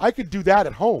that. I could do that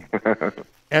at home.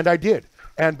 And I did.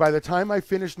 And by the time I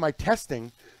finished my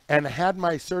testing and had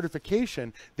my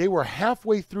certification, they were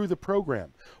halfway through the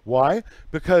program. Why?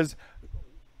 Because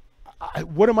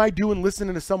what am I doing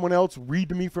listening to someone else read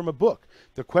to me from a book?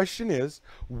 The question is,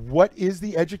 what is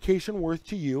the education worth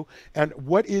to you, and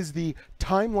what is the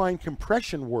timeline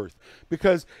compression worth?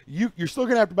 Because you're still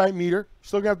going to have to buy a meter, you're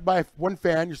still going to have to buy 1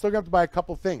 fan, you're still going to have to buy a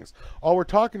couple things. All we're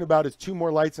talking about is 2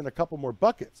 more lights and a couple more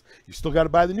buckets. You still got to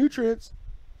buy the nutrients.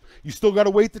 You still got to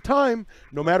wait the time,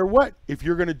 no matter what. If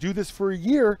you're going to do this for a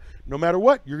year, no matter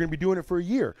what, you're going to be doing it for a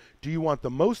year. Do you want the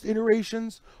most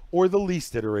iterations or the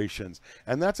least iterations?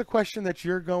 And that's a question that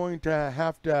you're going to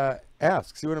have to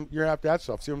ask. See what you're going to have to ask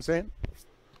yourself. See what I'm saying?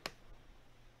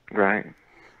 Right.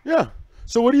 Yeah.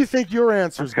 So what do you think your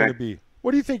answer is going to be?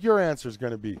 What do you think your answer is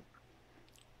going to be?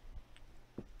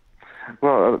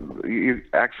 Well, you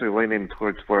actually leaning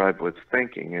towards where I was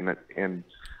thinking, and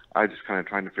I just kind of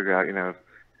trying to figure out, you know,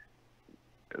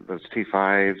 those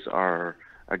T5s are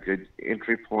a good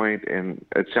entry point, and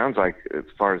it sounds like as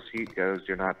far as heat goes,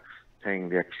 you're not paying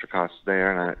the extra costs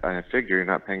there, and I figure you're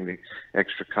not paying the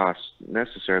extra costs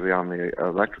necessarily on the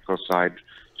electrical side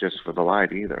just for the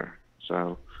light either.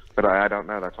 So, but I don't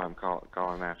know. That's why I'm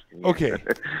calling asking you. Okay.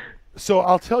 So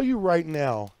I'll tell you right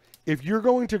now, if you're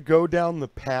going to go down the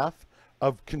path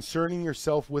of concerning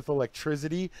yourself with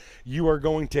electricity, you are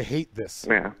going to hate this.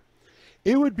 Yeah.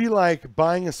 It would be like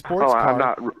buying a sports car. I'm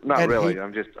not really.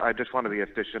 I just want to be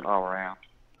efficient all around.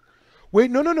 Wait,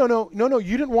 no.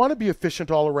 You didn't want to be efficient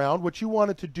all around. What you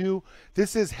wanted to do,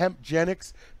 this is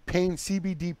Hempgenics pain,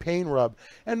 CBD pain rub.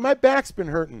 And my back's been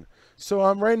hurting. So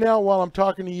I'm right now, while I'm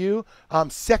talking to you, I'm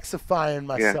sexifying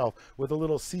myself with a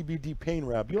little CBD pain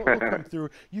rub. You'll come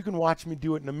through. You can watch me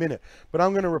do it in a minute. But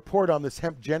I'm going to report on this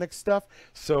Hempgenics stuff.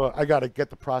 So I got to get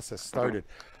the process started.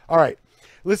 All right.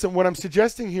 Listen, what I'm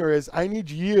suggesting here is I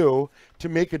need you to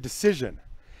make a decision.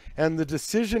 And the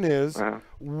decision is,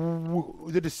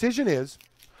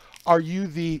 are you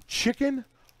the chicken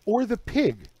or the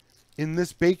pig in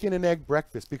this bacon and egg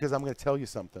breakfast? Because I'm going to tell you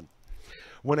something.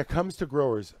 When it comes to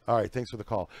growers, all right, thanks for the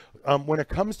call. When it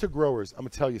comes to growers, I'm going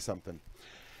to tell you something.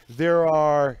 There's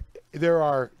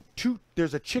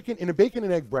a chicken in a bacon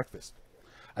and egg breakfast.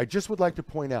 I just would like to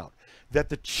point out that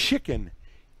the chicken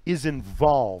is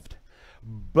involved,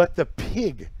 but the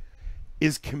pig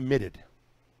is committed.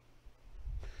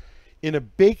 In a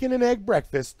bacon and egg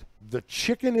breakfast, the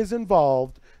chicken is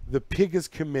involved, the pig is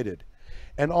committed.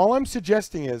 And all I'm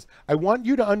suggesting is, I want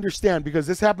you to understand, because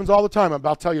this happens all the time. I'm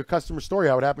about to tell you a customer story,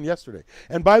 how it happened yesterday.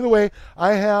 And by the way,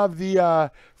 I have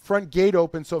the front gate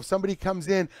open, so if somebody comes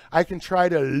in, I can try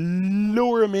to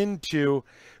lure them into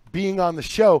being on the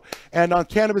show. And on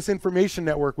Cannabis Information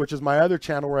Network, which is my other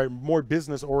channel where I'm more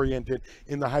business oriented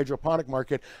in the hydroponic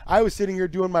market, I was sitting here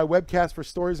doing my webcast for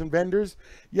stores and vendors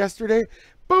yesterday.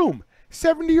 Boom,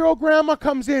 70-year-old grandma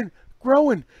comes in,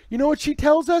 growing. You know what she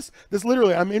tells us? This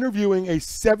literally, I'm interviewing a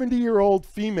 70-year-old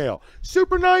female.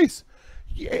 Super nice.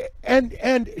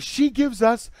 And she gives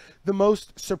us the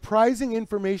most surprising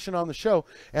information on the show.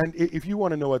 And if you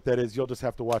want to know what that is, you'll just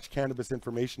have to watch Cannabis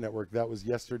Information Network. That was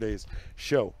yesterday's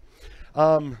show.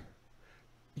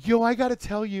 Yo, I got to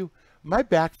tell you, my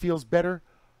back feels better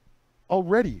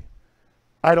already.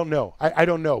 I don't know. I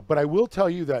don't know. But I will tell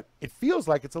you that it feels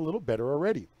like it's a little better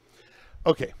already.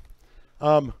 Okay.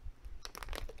 When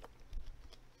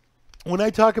I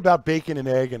talk about bacon and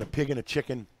egg and a pig and a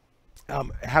chicken,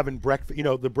 having breakfast, you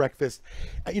know, the breakfast,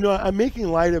 you know, I'm making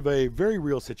light of a very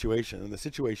real situation. And the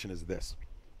situation is this.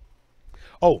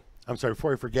 Oh, I'm sorry,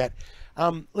 before I forget.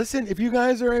 Listen, if you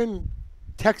guys are in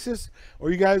Texas or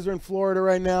you guys are in Florida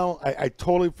right now, I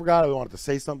totally forgot. I wanted to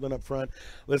say something up front.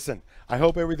 Listen, I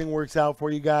hope everything works out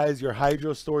for you guys. Your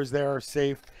hydro stores there are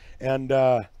safe. And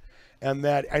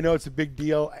that I know it's a big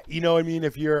deal. You know what I mean?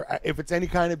 If it's any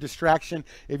kind of distraction,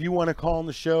 if you want to call on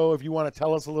the show, if you want to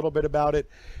tell us a little bit about it,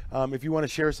 if you want to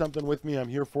share something with me, I'm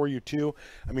here for you too.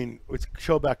 I mean, it's a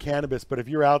show about cannabis, but if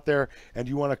you're out there and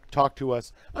you want to talk to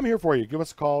us, I'm here for you. Give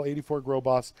us a call, 84 Grow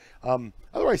Boss.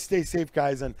 Otherwise, stay safe,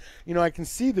 guys. And you know, I can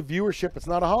see the viewership. It's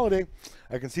not a holiday.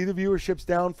 I can see the viewership's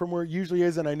down from where it usually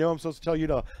is, and I know I'm supposed to tell you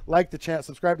to like the channel,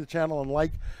 subscribe to the channel, and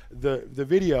like the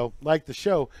video, like the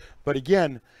show. But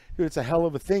again, dude, it's a hell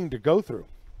of a thing to go through.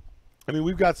 I mean,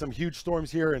 we've got some huge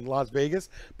storms here in Las Vegas,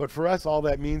 but for us, all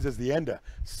that means is the end of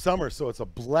summer, so it's a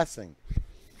blessing.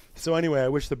 So anyway, I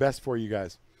wish the best for you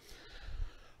guys.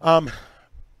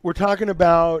 We're talking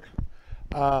about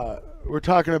the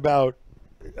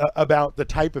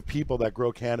type of people that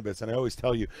grow cannabis, and I always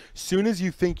tell you, soon as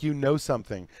you think you know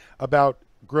something about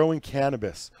growing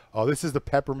cannabis, oh, this is the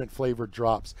peppermint flavored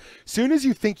drops. Soon as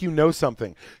you think you know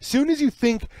something, soon as you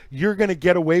think you're going to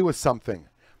get away with something,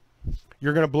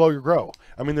 you're going to blow your grow.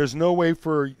 I mean, there's no way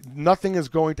for, nothing is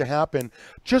going to happen.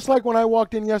 Just like when I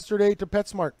walked in yesterday to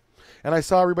PetSmart and I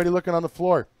saw everybody looking on the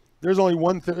floor. There's only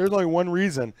one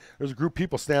reason. There's a group of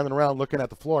people standing around looking at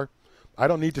the floor. I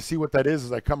don't need to see what that is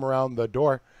as I come around the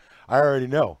door. I already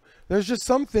know. There's just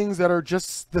some things that are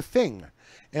just the thing.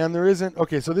 And there isn't.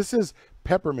 Okay, so this is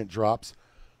peppermint drops.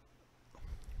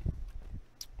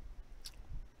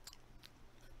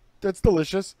 That's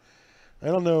delicious. I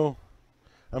don't know.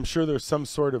 I'm sure there's some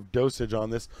sort of dosage on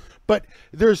this. But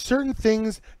there's certain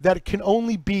things that can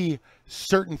only be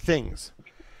certain things.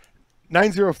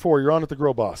 904, you're on at the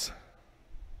Grow Boss.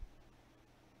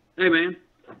 Hey, man.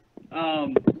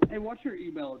 Hey, what's your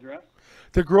email address?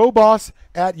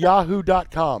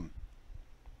 thegrowboss@yahoo.com.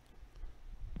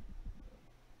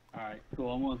 All right,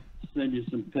 cool. I'm gonna send you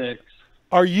some pics.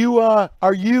 Are you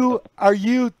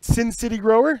Sin City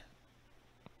grower?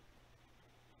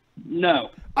 No.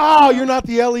 Oh, you're not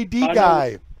the LED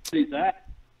guy. See that?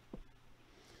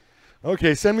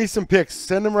 Okay, send me some pics.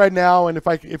 Send them right now, and if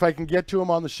I can get to them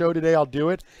on the show today, I'll do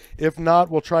it. If not,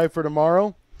 we'll try for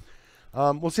tomorrow.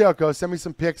 We'll see how it goes. Send me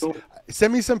some pics. Cool.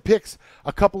 Send me some pics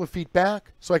a couple of feet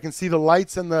back so I can see the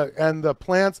lights and the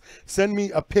plants. Send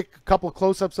me a couple of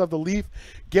close-ups of the leaf.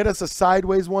 Get us a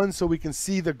sideways one so we can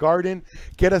see the garden.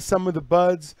 Get us some of the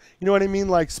buds. You know what I mean?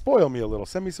 Like, spoil me a little.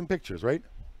 Send me some pictures, right?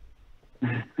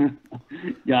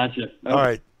 Gotcha. Okay. All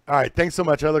right. All right. Thanks so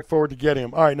much. I look forward to getting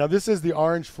them. All right. Now, this is the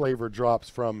orange flavor drops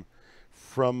from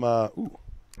ooh.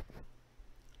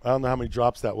 I don't know how many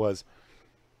drops that was.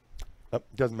 Oh,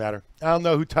 doesn't matter. I don't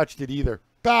know who touched it either.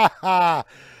 Bah!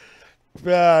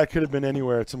 It could have been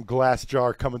anywhere. It's some glass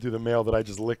jar coming through the mail that I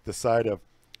just licked the side of.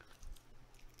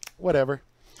 Whatever.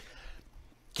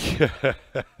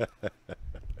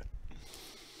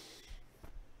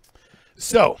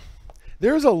 So,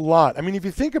 there's a lot. I mean, if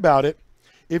you think about it,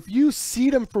 if you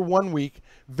seed them for 1 week,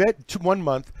 1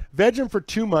 month, veg them for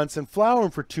 2 months, and flower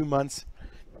them for 2 months,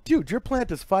 dude, your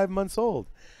plant is 5 months old.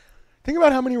 Think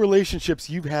about how many relationships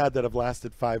you've had that have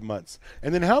lasted 5 months.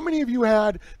 And then how many of you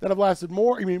had that have lasted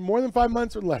more than 5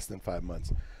 months or less than 5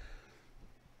 months?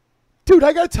 Dude,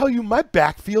 I got to tell you, my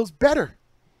back feels better.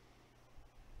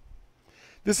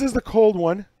 This is the cold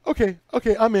one. Okay,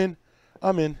 I'm in.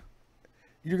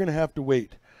 You're going to have to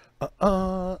wait.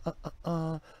 Oh,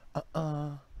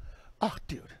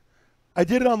 dude. I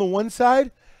did it on the one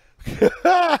side.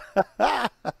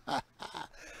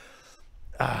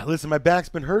 Listen, my back's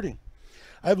been hurting.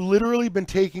 I've literally been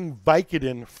taking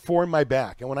Vicodin for my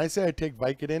back. And when I say I take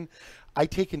Vicodin, I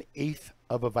take 1/8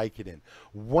 of a Vicodin.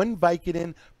 1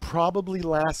 Vicodin probably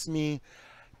lasts me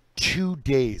 2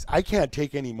 days. I can't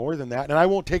take any more than that. And I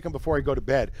won't take them before I go to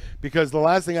bed because the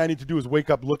last thing I need to do is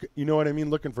wake up, you know what I mean,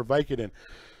 looking for Vicodin.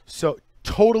 So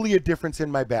totally a difference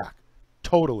in my back.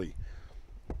 Totally.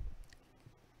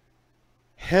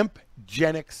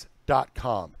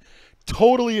 hempgenics.com.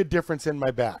 Totally a difference in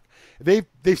my back. They've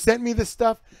sent me this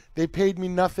stuff. They paid me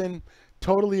nothing.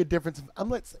 Totally a difference.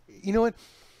 You know what?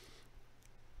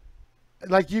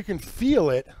 Like you can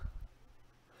feel it.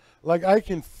 Like I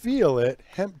can feel it.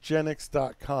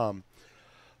 Hempgenics.com.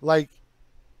 Like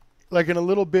in a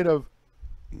little bit of.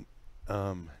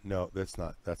 No, that's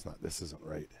not. This isn't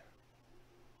right.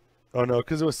 Oh no,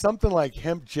 because it was something like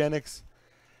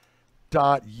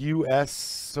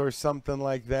hempgenics.us or something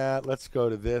like that. Let's go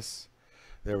to this.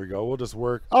 There we go. We'll just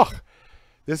work. Oh,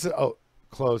 this is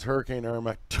close. Hurricane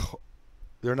Irma.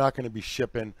 They're not going to be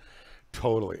shipping.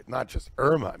 Totally. Not just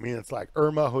Irma. I mean, it's like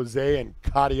Irma, Jose, and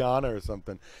Katiana or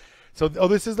something. So,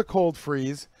 this is the cold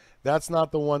freeze. That's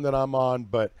not the one that I'm on,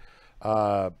 but,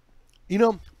 you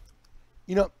know,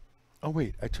 oh,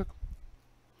 wait,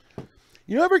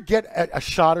 you ever get a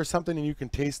shot or something and you can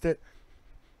taste it?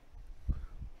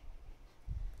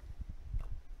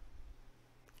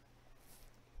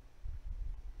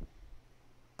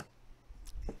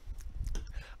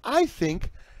 I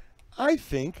think I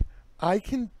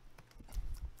can.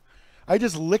 I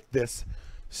just licked this,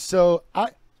 so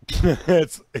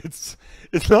it's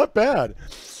not bad,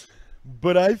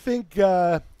 but I think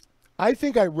I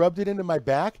rubbed it into my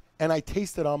back and I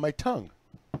tasted it on my tongue.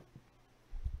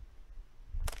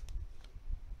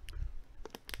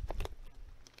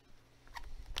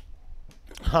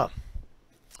 Huh.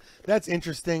 That's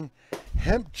interesting.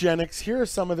 Hempgenics. Here are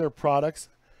some of their products.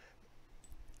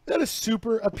 That is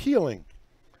super appealing.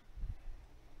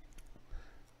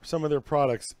 Some of their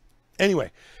products.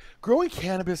 Anyway, growing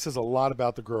cannabis is a lot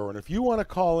about the grower. And if you want to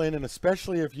call in, and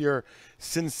especially if you're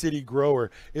Sin City grower,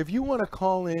 if you want to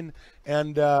call in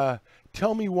and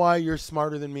tell me why you're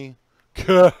smarter than me,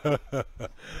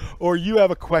 or you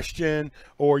have a question,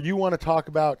 or you want to talk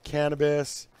about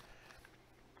cannabis,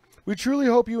 we truly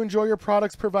hope you enjoy your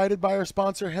products provided by our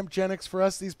sponsor, Hempgenics. For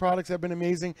us, these products have been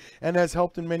amazing and has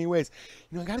helped in many ways.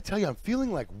 You know, I got to tell you, I'm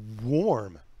feeling like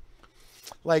warm.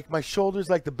 Like my shoulders,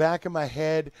 like the back of my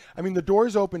head. I mean, the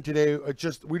door's open today.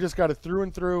 We just got it through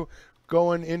and through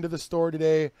going into the store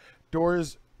today.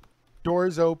 Doors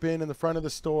open in the front of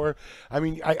the store. I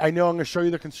mean, I know I'm going to show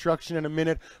you the construction in a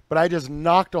minute, but I just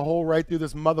knocked a hole right through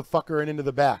this motherfucker and into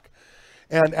the back.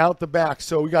 And out the back.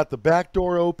 So we got the back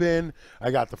door open.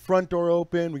 I got the front door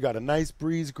open. We got a nice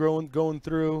breeze going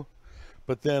through.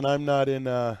 But then I'm not in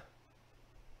I'm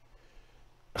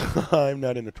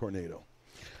not in a tornado.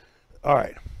 All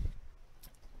right.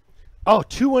 Oh,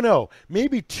 2-0.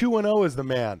 Maybe 2-0 is the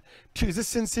man. Is this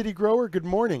Sin City Grower? Good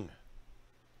morning.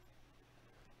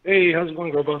 Hey, how's it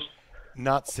going, Grow Boss?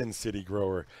 Not Sin City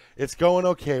Grower. It's going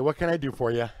okay. What can I do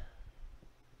for you?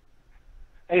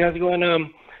 Hey, how's it going?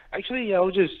 Actually, I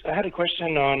had a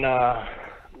question on,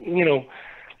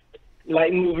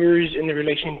 light movers in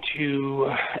relation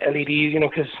to LEDs,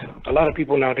 because a lot of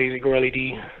people nowadays grow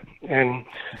LED. And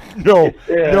no,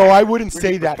 I wouldn't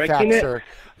say that fact, it. sir.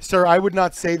 Sir, I would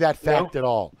not say that fact at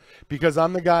all, because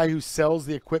I'm the guy who sells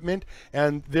the equipment,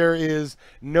 and there is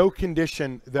no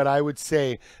condition that I would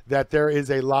say that there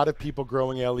is a lot of people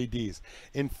growing LEDs.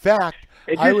 In fact,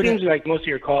 it just seems like most of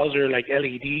your calls are like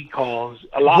LED calls.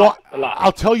 A lot.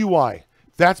 I'll tell you why.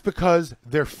 That's because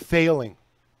they're failing.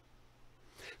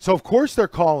 So, of course, they're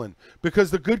calling, because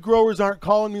the good growers aren't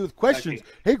calling me with questions.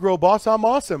 Hey, Grow Boss, I'm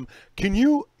awesome. Can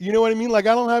you know what I mean? Like,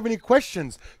 I don't have any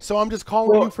questions, so I'm just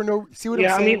calling you for no, see what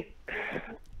I'm saying?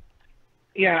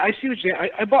 I see what you're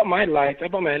saying. I bought my lights, I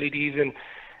bought my LEDs, and,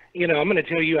 I'm going to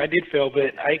tell you I did fail,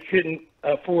 but I couldn't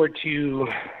afford to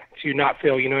not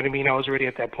fail, you know what I mean? I was already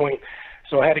at that point,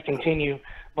 so I had to continue,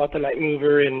 bought the light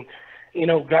mover, and,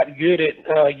 got good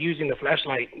at using the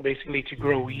flashlight, basically, to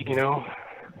grow weed,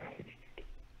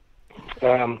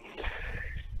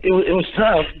 It was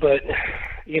tough, but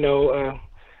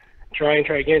try and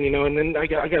try again, and then I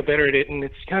got better at it, and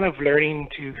it's kind of learning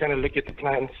to kind of look at the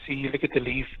plant and look at the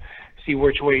leaf, see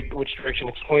which direction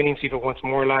it's pointing, see if it wants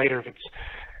more light or if it's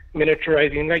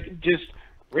miniaturizing, like just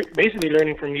basically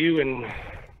learning from you and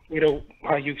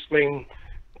how you explain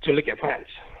to look at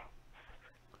plants.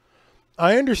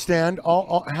 I understand.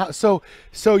 So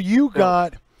you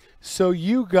got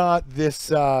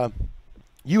this.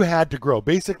 You had to grow.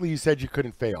 Basically, you said you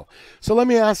couldn't fail. So let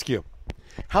me ask you,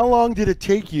 how long did it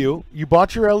take you? You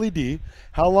bought your LED.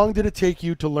 How long did it take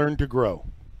you to learn to grow?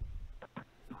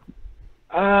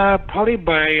 Probably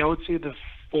by, I would say, the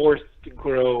fourth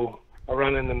grow,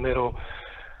 around in the middle.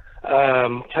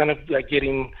 Kind of like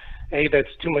getting, hey, that's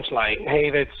too much light.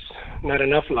 Hey, that's not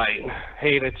enough light.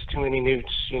 Hey, that's too many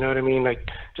newts. You know what I mean? Like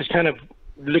just kind of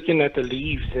looking at the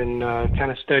leaves and kind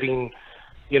of studying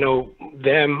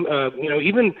them,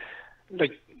 even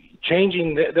like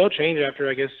changing, they'll change after,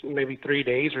 I guess, maybe 3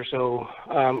 days or so,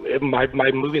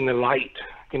 by moving the light,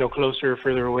 closer or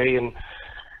further away. And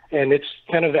it's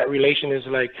kind of that relation is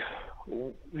like,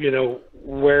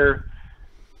 where,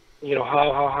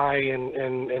 how high and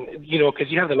because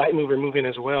you have the light mover moving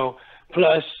as well,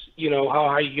 plus, how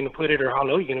high you're going to put it or how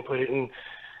low you're going to put it. And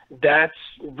that's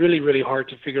really, really hard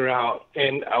to figure out.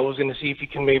 And I was going to see if you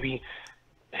can maybe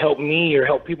help me or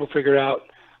help people figure out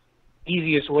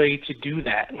easiest way to do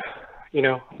that,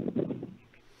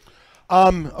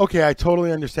 Okay, I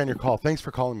totally understand your call. Thanks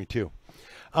for calling me too.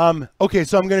 Okay,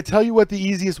 so I'm going to tell you what the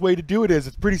easiest way to do it is.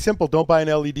 It's pretty simple. Don't buy an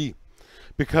LED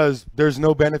because there's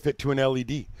no benefit to an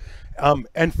LED.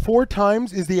 And 4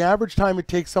 times is the average time it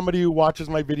takes somebody who watches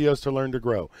my videos to learn to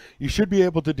grow. You should be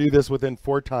able to do this within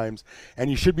 4 times,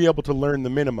 and you should be able to learn the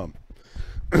minimum.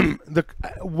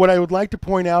 What I would like to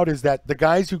point out is that the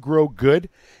guys who grow good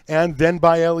and then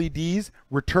buy LEDs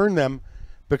return them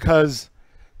because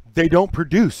they don't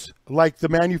produce like the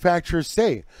manufacturers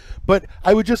say. But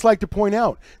I would just like to point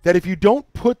out that if you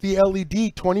don't put the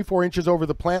LED 24 inches over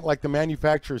the plant like the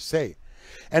manufacturers say,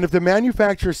 and if the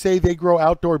manufacturers say they grow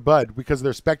outdoor bud because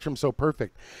their spectrum's so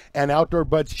perfect and outdoor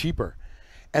bud's cheaper,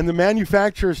 and the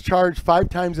manufacturers charge 5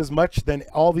 times as much than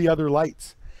all the other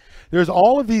lights, there's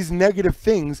all of these negative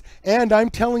things, and I'm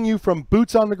telling you from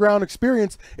boots on the ground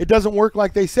experience, it doesn't work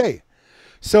like they say.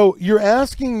 So you're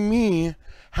asking me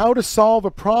how to solve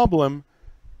a problem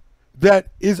that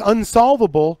is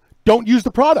unsolvable. Don't use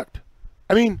the product.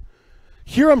 I mean,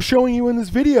 here I'm showing you in this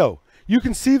video. You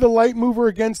can see the light mover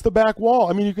against the back wall.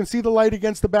 I mean, you can see the light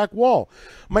against the back wall.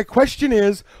 My question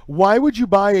is, why would you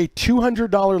buy a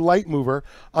 $200 light mover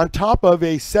on top of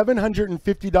a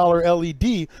 $750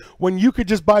 LED when you could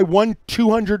just buy one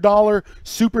 $200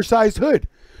 supersized hood?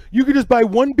 You could just buy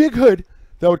one big hood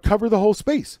that would cover the whole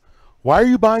space. Why are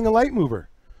you buying a light mover?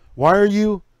 Why are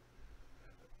you...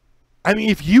 I mean,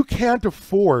 if you can't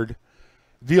afford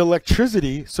the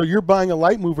electricity, so you're buying a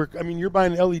light mover, I mean, you're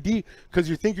buying an LED because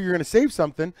you think you're going to save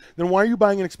something, then why are you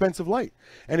buying an expensive light?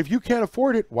 And if you can't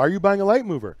afford it, why are you buying a light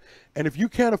mover? And if you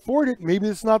can't afford it, maybe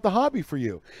it's not the hobby for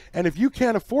you. And if you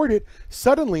can't afford it,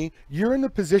 suddenly you're in the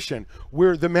position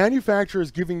where the manufacturer is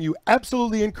giving you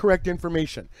absolutely incorrect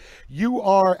information. You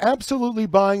are absolutely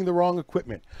buying the wrong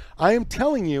equipment. I am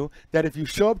telling you that if you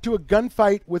show up to a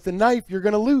gunfight with a knife, you're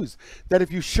going to lose. That if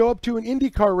you show up to an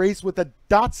IndyCar race with a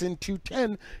Datsun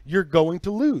 210, you're going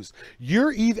to lose.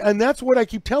 And that's what I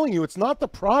keep telling you. It's not the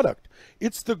product.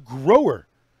 It's the grower.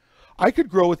 I could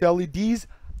grow with LEDs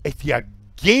if you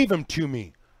gave them to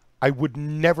me. I would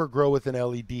never grow with an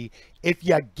LED. If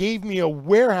you gave me a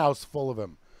warehouse full of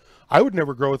them, I would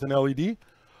never grow with an LED.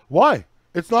 Why?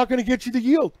 It's not going to get you the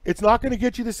yield. It's not going to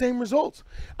get you the same results.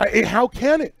 How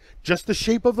can it? Just the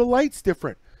shape of the light's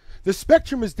different. The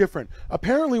spectrum is different.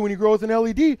 Apparently, when you grow with an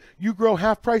LED, you grow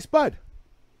half-price bud.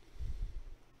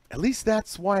 At least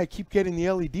that's why I keep getting the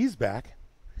LEDs back.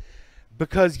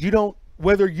 Because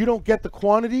whether you don't get the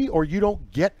quantity or you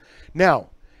don't get... Now,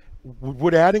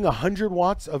 would adding 100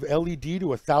 watts of LED to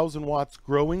 1,000 watts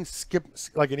growing skip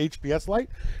like an HPS light?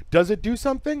 Does it do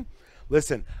something?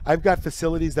 Listen, I've got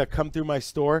facilities that come through my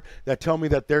store that tell me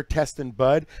that they're testing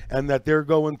bud and that they're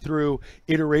going through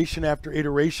iteration after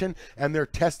iteration and they're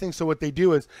testing. So what they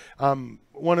do is,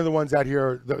 one of the ones out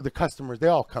here, the customers, they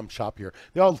all come shop here.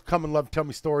 They all come and love to tell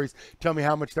me stories, tell me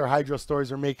how much their hydro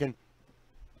stories are making.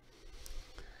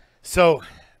 So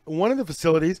one of the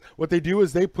facilities, what they do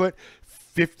is they put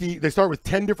 50, they start with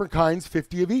 10 different kinds,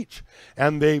 50 of each,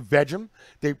 and they veg them.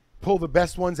 They pull the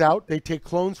best ones out. They take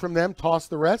clones from them, toss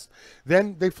the rest.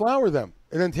 Then they flower them,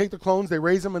 and then take the clones, they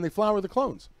raise them, and they flower the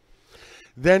clones.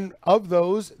 Then of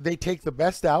those, they take the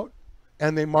best out,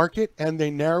 and they mark it, and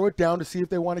they narrow it down to see if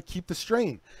they want to keep the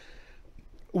strain.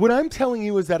 What I'm telling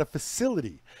you is that a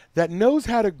facility that knows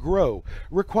how to grow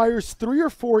requires 3 or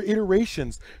 4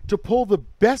 iterations to pull the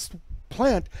best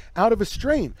plant out of a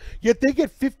strain. Yet they get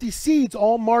 50 seeds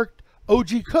all marked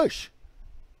OG Kush.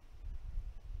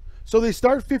 So they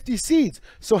start 50 seeds.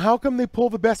 So how come they pull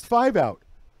the best 5 out?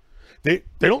 They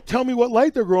don't tell me what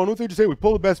light they're growing with. They just say we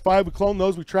pull the best 5, we clone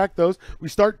those, we track those. We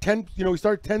start 10, we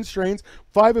start 10 strains,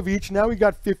 5 of each. Now we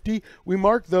got 50. We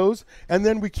mark those, and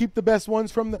then we keep the best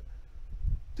ones from the...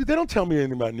 Dude, they don't tell me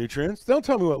anything about nutrients. They don't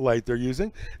tell me what light they're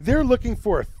using. They're looking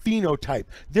for a phenotype.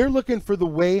 They're looking for the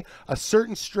way a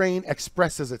certain strain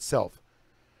expresses itself.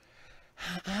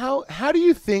 How do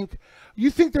you think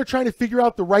they're trying to figure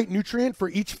out the right nutrient for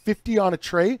each 50 on a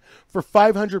tray for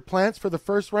 500 plants for the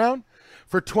first round,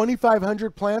 for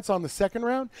 2,500 plants on the second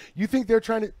round? You think they're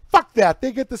trying to... Fuck that.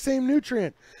 They get the same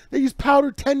nutrient. They use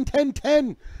powdered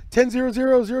 10-10-10,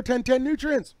 10-0-0-0-10-10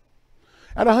 nutrients.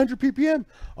 at 100 ppm.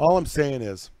 All I'm saying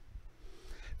is,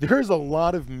 there's a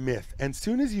lot of myth. And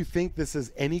soon as you think this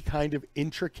is any kind of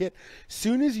intricate,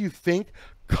 soon as you think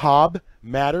cob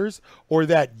matters or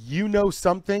that you know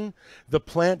something the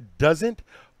plant doesn't,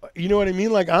 you know what I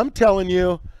mean? Like I'm telling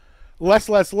you, less,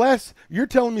 less, less. You're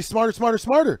telling me smarter, smarter,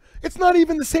 smarter. It's not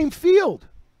even the same field.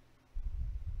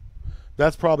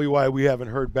 That's probably why we haven't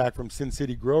heard back from Sin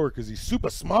City Grower, because he's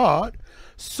super smart.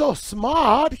 So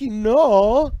smart, he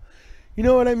know. You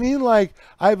know what I mean? Like,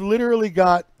 I've literally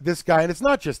got this guy, and it's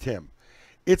not just him.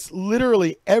 It's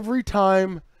literally every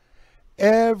time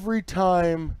they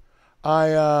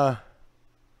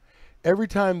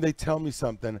tell me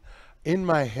something, in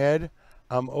my head,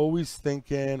 I'm always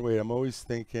thinking,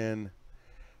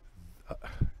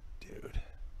 dude.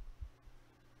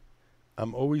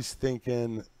 I'm always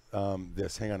thinking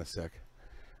this. Hang on a sec.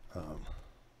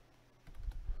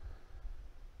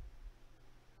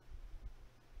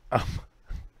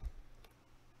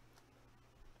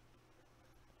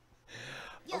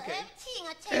 Okay.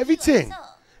 Everything.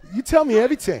 You tell me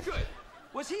everything. Good.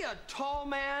 Was he a tall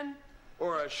man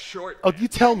or a short Oh, man? you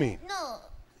tell me. No.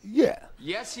 Yeah.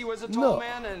 Yes, he was a tall No.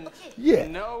 man, and Yeah.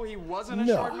 no, he wasn't a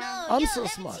No. short man. I'm so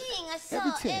smart.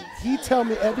 Everything. He tell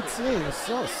me everything.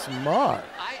 So smart.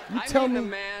 You I tell mean the me.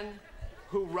 man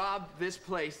who robbed this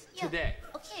place today.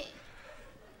 Okay.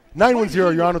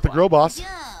 910, you're on with the Grow Boss.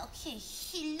 Yeah, okay.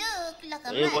 He looked like a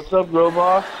Hey, man. what's up, Grow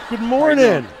Boss? Good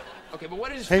morning. Okay, but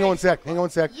what is Hang on one sec. Hang on one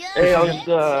sec. Hey,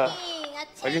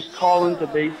 I just calling to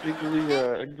basically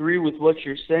agree with what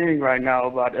you're saying right now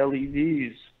about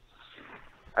LEDs.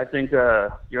 I think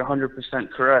you're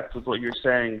 100% correct with what you're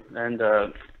saying, and I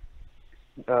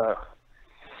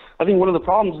think one of the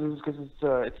problems is because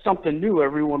it's something new.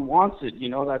 Everyone wants it. You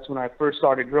know, that's when I first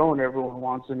started growing. Everyone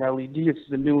wants an LED. It's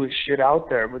the newest shit out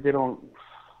there, but they don't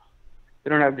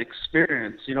have the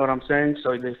experience. You know what I'm saying?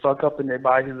 So they fuck up and they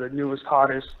buy the newest,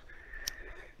 hottest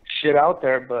shit out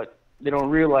there, but they don't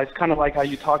realize, kind of like how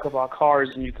you talk about cars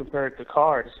and you compare it to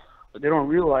cars, but they don't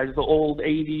realize the old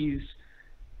 80s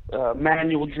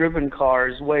manual driven car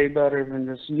is way better than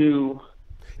this new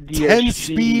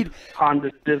 10-speed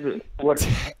Honda Civic.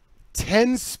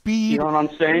 10-speed, you know what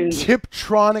I'm saying?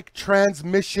 Tiptronic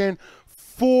transmission,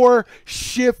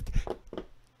 4-shift,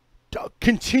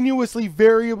 continuously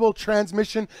variable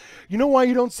transmission. You know why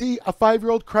you don't see a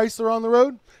 5-year-old Chrysler on the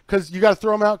road? Because you got to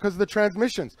throw them out because of the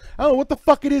transmissions. I don't know what the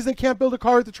fuck it is. They can't build a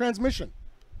car with the transmission.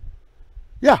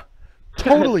 Yeah,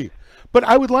 totally. But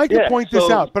I would like to point this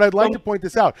out. But I'd like to point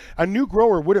this out. A new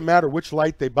grower, wouldn't matter which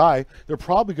light they buy, they're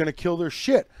probably going to kill their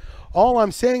shit. All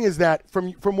I'm saying is that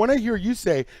from what I hear you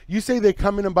say they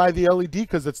come in and buy the LED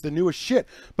because it's the newest shit.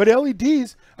 But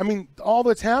LEDs, I mean, all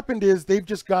that's happened is they've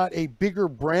just got a bigger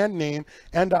brand name,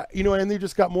 and and they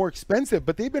just got more expensive.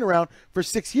 But they've been around for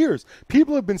 6 years.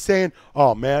 People have been saying,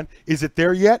 "Oh man, is it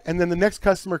there yet?" And then the next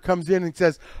customer comes in and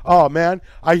says, "Oh man,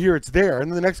 I hear it's there."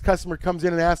 And then the next customer comes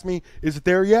in and asks me, "Is it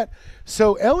there yet?"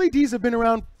 So LEDs have been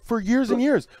around for years and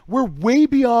years. We're way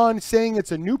beyond saying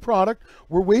it's a new product.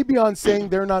 We're way beyond saying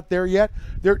they're not there yet.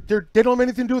 They don't have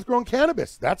anything to do with growing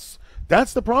cannabis. That's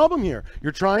the problem here.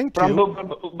 You're trying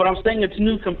to. But I'm saying it's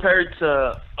new compared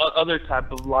to other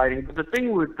type of lighting. But the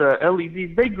thing with the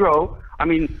LEDs, they grow. I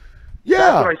mean,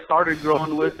 that's what I started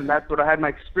growing with, and that's what I had my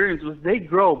experience with. They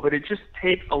grow, but it just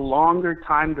takes a longer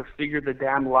time to figure the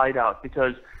damn light out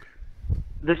because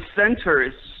the center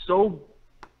is so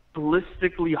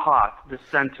ballistically hot, the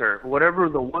center, whatever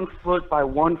the 1 foot by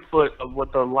 1 foot of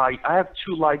what the light, I have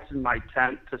 2 lights in my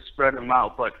tent to spread them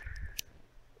out, but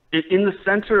in the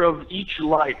center of each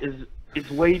light is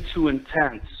way too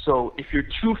intense. So if you're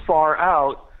too far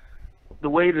out, the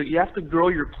way that you have to grow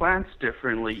your plants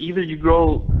differently. Either you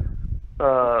grow,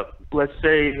 let's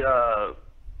say, a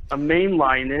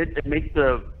mainline it and make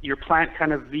your plant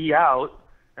kind of V out,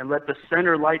 and let the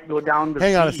center light go down the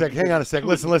Hang on a sec.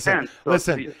 Listen.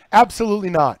 Absolutely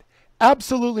not.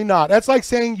 Absolutely not. That's like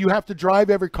saying you have to drive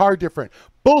every car different.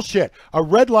 Bullshit. A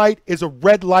red light is a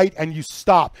red light and you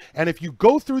stop. And if you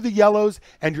go through the yellows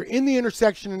and you're in the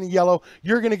intersection in the yellow,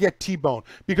 you're going to get T-bone.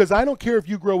 Because I don't care if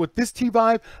you grow with this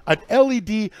T-Vibe, an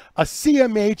LED, a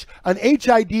CMH, an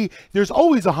HID, there's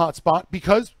always a hot spot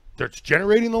because they're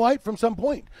generating the light from some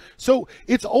point. So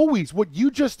it's always what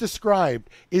you just described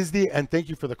and thank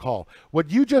you for the call. What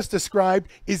you just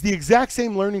described is the exact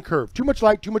same learning curve. Too much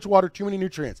light, too much water, too many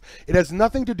nutrients. It has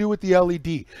nothing to do with the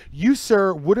LED. You,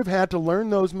 sir, would have had to learn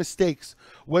those mistakes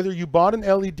whether you bought an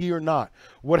LED or not.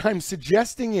 What I'm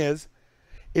suggesting is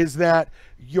that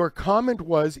your comment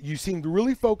was you seemed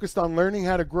really focused on learning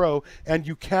how to grow and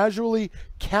you casually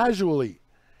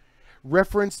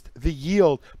referenced the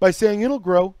yield by saying it'll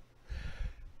grow.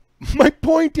 My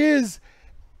point is,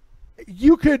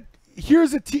 you could,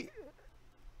 here's T5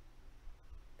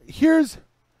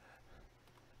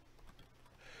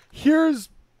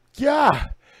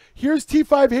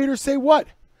 haters say what?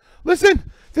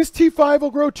 Listen, this T5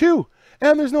 will grow too,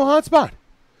 and there's no hotspot.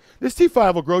 This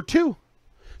T5 will grow too.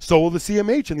 So will the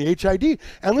CMH and the HID.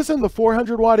 And listen, the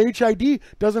 400 watt HID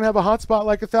doesn't have a hotspot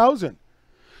like 1,000.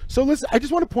 So listen, I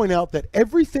just want to point out that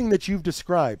everything that you've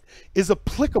described is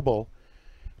applicable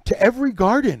to every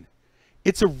garden.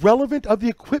 It's irrelevant of the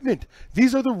equipment.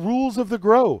 These are the rules of the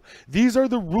grow. These are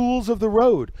the rules of the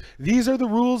road. These are the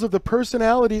rules of the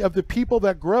personality of the people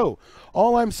that grow.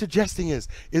 All I'm suggesting is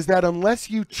that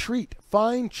unless you treat,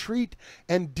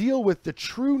 and deal with the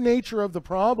true nature of the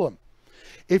problem,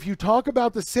 if you talk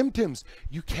about the symptoms,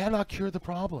 you cannot cure the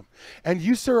problem. And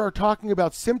you, sir, are talking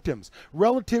about symptoms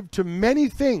relative to many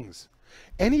things.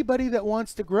 Anybody that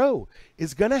wants to grow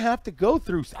is going to have to go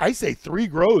through, I say 3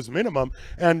 grows minimum,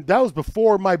 and that was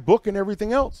before my book and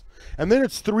everything else. And then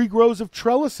it's 3 grows of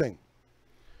trellising.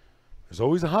 There's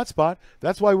always a hot spot.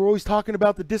 That's why we're always talking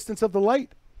about the distance of the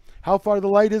light, how far the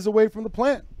light is away from the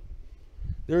plant.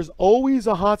 There's always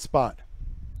a hot spot.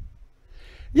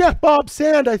 Yeah, Bob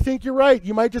Sand, I think you're right.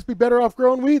 You might just be better off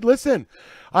growing weed. Listen,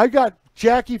 I got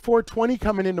Jackie 420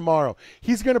 coming in tomorrow.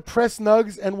 He's going to press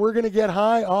nugs, and we're going to get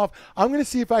high off. I'm going to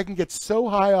see if I can get so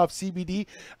high off CBD,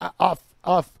 off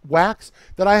wax,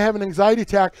 that I have an anxiety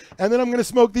attack, and then I'm going to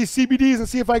smoke these CBDs and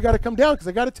see if I got to come down, because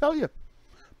I got to tell you,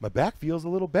 my back feels a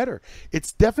little better.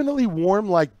 It's definitely warm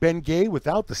like Bengay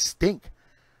without the stink.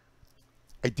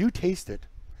 I do taste it,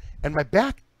 and my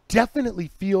back definitely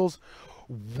feels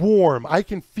warm. I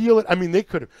can feel it. I mean, they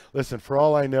could have, listen, for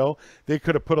all I know, they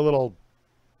could have put a little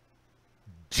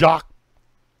jock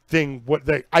thing, what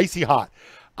the icy hot.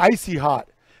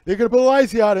 They could have put a little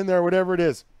icy hot in there, whatever it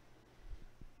is.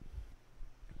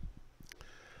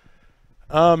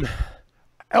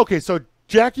 Okay, so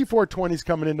Jackie 420 is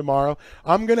coming in tomorrow.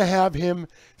 I'm going to have him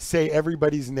say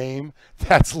everybody's name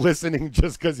that's listening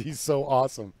just because he's so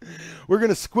awesome. We're going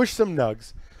to squish some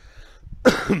nugs.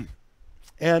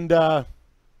 And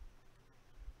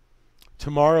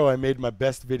tomorrow I made my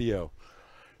best video.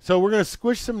 So we're going to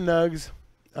squish some nugs.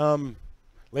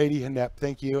 Lady Hanep,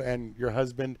 thank you. And your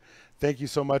husband, thank you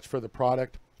so much for the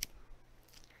product.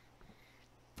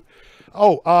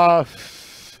 Oh,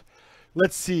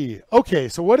 let's see. Okay,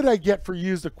 so what did I get for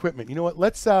used equipment? You know what?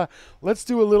 Let's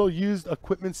do a little used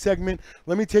equipment segment.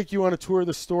 Let me take you on a tour of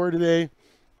the store today.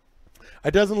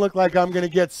 It doesn't look like I'm going to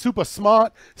get super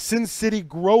smart Sin City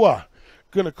Grower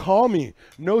going to call me.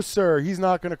 No, sir, he's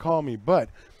not going to call me. But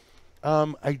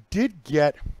I did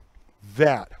get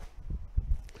that.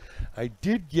 I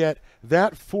did get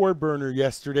that 4-burner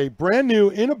yesterday, brand new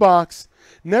in a box,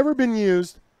 never been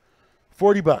used,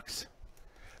 $40.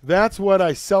 That's what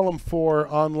I sell them for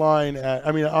online at,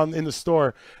 in the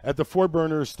store at the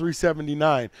 4-burners,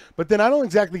 $379. But then I don't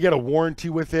exactly get a warranty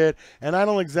with it, and I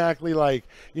don't exactly, like,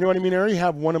 you know what I mean? I already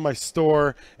have one in my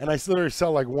store, and I literally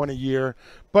sell like one a year.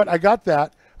 But I got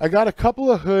that. I got a couple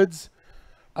of hoods.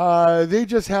 They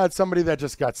just had somebody that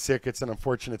just got sick. It's an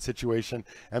unfortunate situation,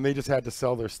 and they just had to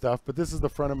sell their stuff. But this is the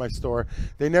front of my store.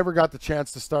 They never got the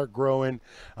chance to start growing.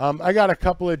 I got a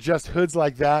couple of just hoods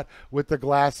like that with the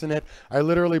glass in it. I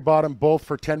literally bought them both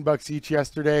for $10 each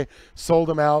yesterday. Sold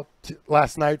them out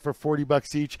last night for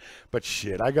 $40 each. But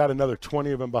shit, I got another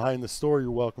 20 of them behind the store.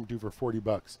 You're welcome to for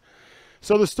 $40.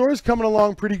 So the store is coming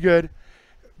along pretty good.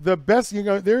 The best,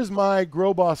 there's my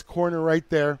Grow Boss corner right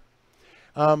there.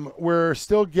 We're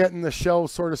still getting the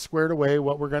shelves sort of squared away.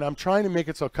 I'm trying to make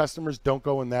it so customers don't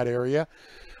go in that area.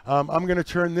 I'm going to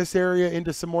turn this area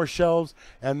into some more shelves,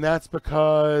 and that's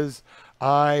because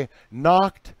I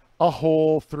knocked a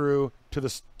hole through to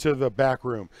the back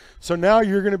room. So now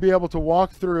you're going to be able to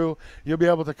walk through. You'll be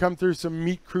able to come through some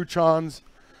meat croutons,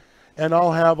 and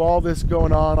I'll have all this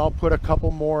going on. I'll put a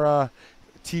couple more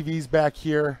TVs back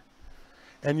here,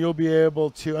 and you'll be able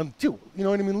to, you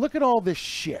know what I mean? Look at all this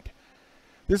shit.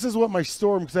 This is what my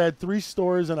store, because I had 3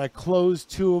 stores and I closed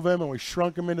 2 of them and we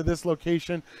shrunk them into this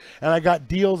location. And I got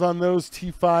deals on those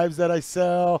T5s that I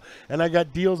sell. And I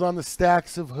got deals on the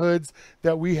stacks of hoods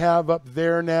that we have up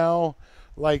there now.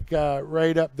 Like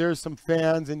right up there's some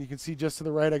fans, and you can see just to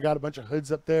the right I got a bunch of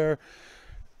hoods up there.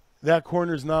 That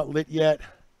corner's not lit yet.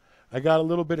 I got a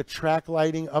little bit of track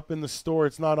lighting up in the store.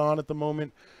 It's not on at the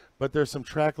moment, but there's some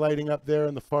track lighting up there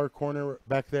in the far corner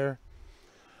back there.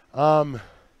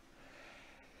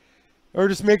 Or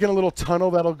just making a little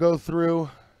tunnel that'll go through.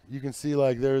 You can see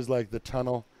like there's like the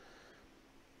tunnel.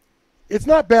 It's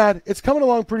not bad. It's coming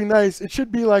along pretty nice. It should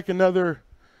be like another,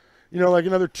 you know, like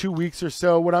another 2 weeks or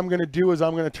so, what I'm going to do is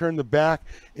I'm going to turn the back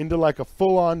into like a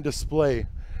full-on display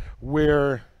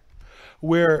where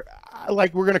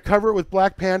like we're going to cover it with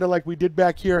Black Panda like we did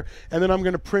back here, and then I'm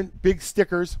going to print big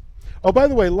stickers. Oh, by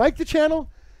the way, like the channel,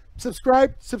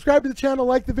 subscribe to the channel,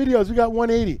 like the videos. We got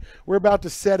 180. We're about to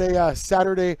set a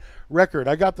Saturday record.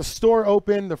 I got the store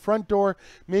open, the front door.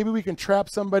 Maybe we can trap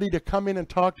somebody to come in and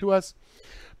talk to us.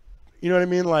 You know what I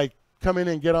mean? Like come in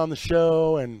and get on the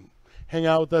show and hang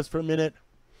out with us for a minute.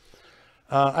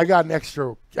 I got an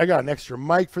extra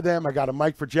mic for them. I got a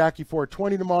mic for Jackie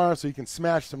 420 tomorrow, so you can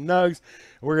smash some nugs.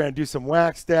 We're gonna do some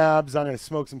wax dabs. I'm gonna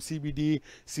smoke some CBD,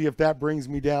 see if that brings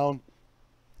me down.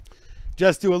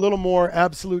 Just do a little more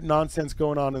absolute nonsense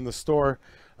going on in the store.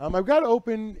 I've got to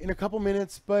open in a couple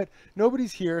minutes, but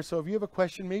nobody's here, so if you have a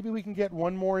question, maybe we can get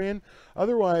one more in.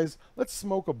 Otherwise, let's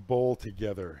smoke a bowl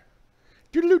together.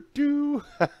 Doo-doo-doo.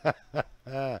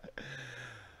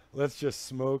 Let's just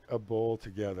smoke a bowl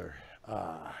together.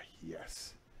 Ah,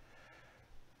 yes.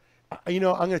 You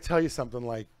know, I'm going to tell you something.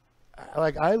 Like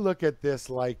I look at this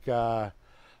like for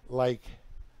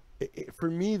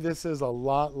me, this is a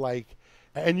lot like,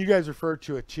 and you guys refer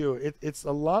to it too. It's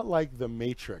a lot like The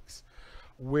Matrix,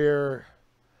 where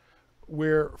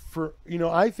for, you know,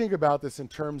 I think about this in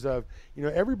terms of, you know,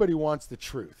 everybody wants the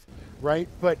truth, right?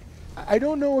 But I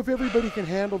don't know if everybody can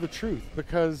handle the truth,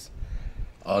 because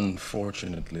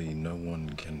unfortunately, no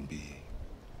one can be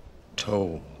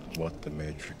told what the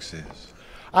Matrix is.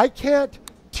 I can't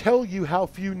tell you how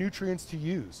few nutrients to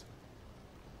use.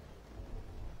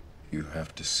 You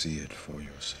have to see it for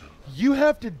yourself. You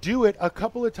have to do it a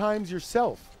couple of times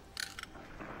yourself.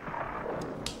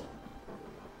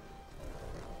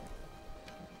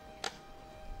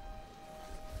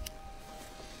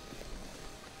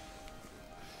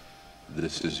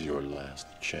 This is your last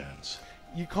chance.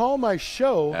 You call my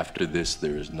show. After this,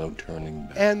 there is no turning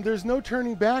back. And there's no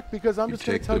turning back, because I'm just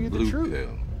going to tell you the truth.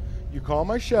 Pill. You call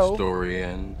my show. The story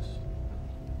ends.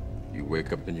 You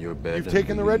wake up in your bed. You've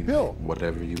taken the red pill.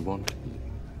 Whatever you want to believe.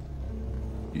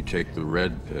 You take the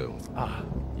red pill.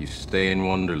 You stay in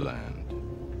Wonderland.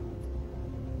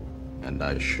 And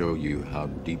I show you how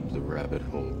deep the rabbit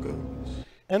hole goes.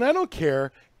 And I don't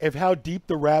care if how deep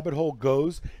the rabbit hole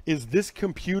goes is this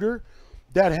computer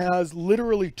that has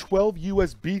literally 12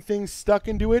 USB things stuck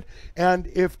into it. And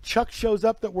if Chuck shows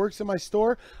up that works in my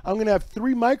store, I'm going to have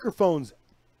 3 microphones.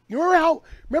 You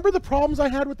remember the problems I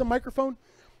had with the microphone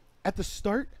at the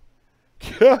start?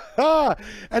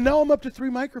 And now I'm up to 3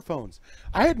 microphones.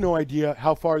 I had no idea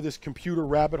how far this computer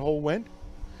rabbit hole went.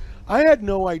 I had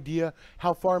no idea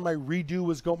how far my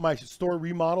my store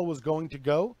remodel was going to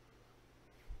go.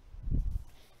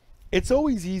 It's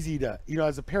always easy to, you know,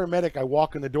 as a paramedic, I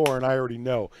walk in the door and I already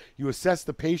know. You assess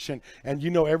the patient and you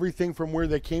know everything from where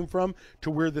they came from to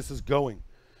where this is going.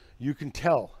 You can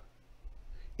tell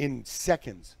in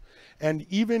seconds. And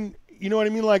even, you know what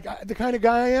I mean? Like the kind of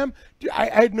guy I am, I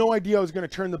had no idea I was going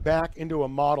to turn the back into a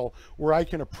model where I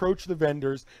can approach the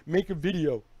vendors, make a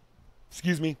video,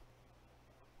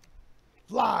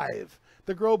 live,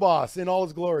 the Grow Boss in all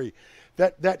his glory.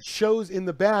 That shows in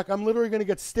the back. I'm literally going to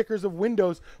get stickers of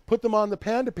windows, put them on the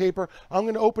Panda paper. I'm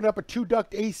going to open up a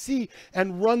 2-duct AC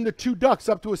and run the 2 ducts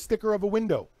up to a sticker of a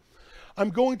window. I'm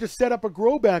going to set up a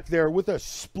grow back there with a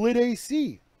split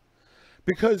AC,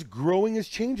 because growing is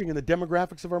changing and the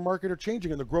demographics of our market are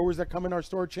changing and the growers that come in our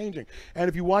store are changing. And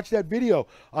if you watch that video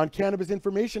on Cannabis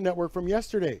Information Network from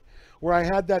yesterday, where I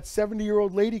had that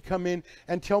 70-year-old lady come in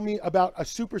and tell me about a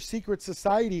super secret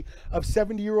society of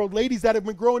 70-year-old ladies that have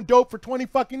been growing dope for 20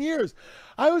 fucking years.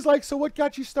 I was like, so what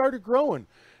got you started growing?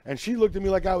 And she looked at me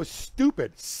like I was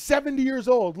stupid. 70 years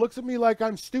old, looks at me like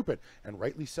I'm stupid, and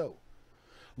rightly so.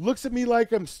 Looks at me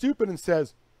like I'm stupid and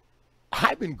says,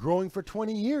 I've been growing for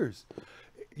 20 years.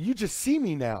 You just see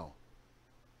me now.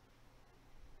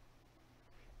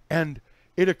 And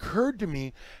it occurred to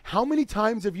me, how many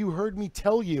times have you heard me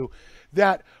tell you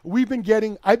that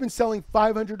I've been selling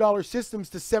 $500 systems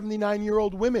to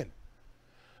 79-year-old women?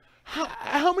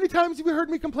 How many times have you heard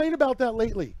me complain about that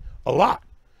lately? A lot.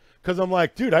 Because I'm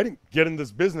like, dude, I didn't get in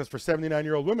this business for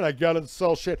 79-year-old women. I got to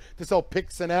sell shit, to sell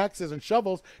picks and axes and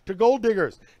shovels to gold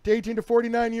diggers, to 18 to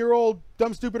 49-year-old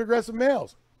dumb, stupid, aggressive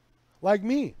males like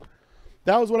me.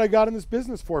 That was what I got in this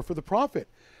business for the profit.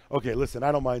 Okay, listen,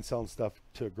 I don't mind selling stuff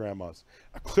to grandmas.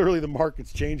 Clearly the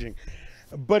market's changing.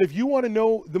 But if you want to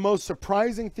know the most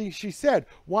surprising thing she said,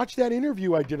 watch that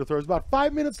interview I did with her. It was about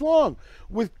 5 minutes long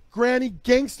with Granny,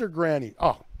 Gangster Granny.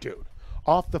 Oh, dude,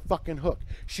 off the fucking hook.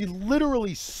 She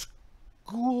literally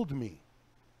schooled me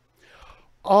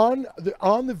on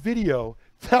the video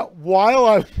that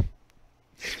while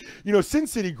You know, Sin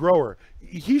City Grower,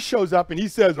 he shows up and he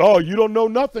says, oh, you don't know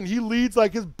nothing. He leads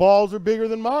like his balls are bigger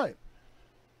than mine.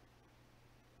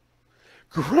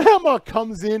 Grandma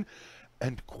comes in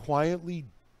and quietly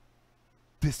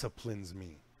disciplines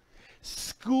me.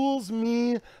 Schools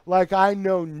me like I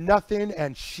know nothing,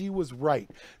 and she was right.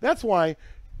 That's why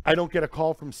I don't get a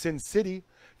call from Sin City,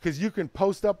 because you can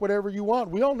post up whatever you want.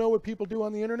 We all know what people do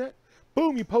on the internet.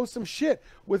 Boom, you post some shit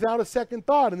without a second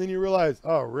thought, and then you realize,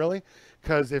 oh, really?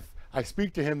 Because if I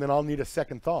speak to him, then I'll need a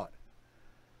second thought.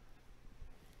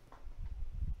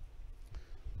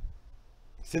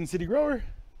 Sin City Grower.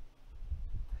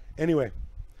 Anyway,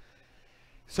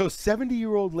 so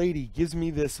 70-year-old lady gives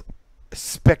me this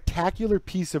spectacular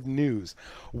piece of news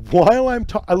while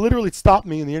I literally stopped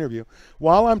me in the interview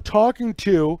while I'm talking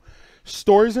to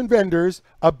stores and vendors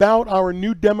about our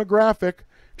new demographic.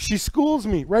 She schools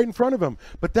me right in front of them.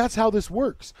 But that's how this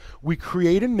works. We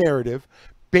create a narrative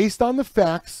based on the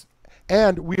facts,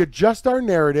 and we adjust our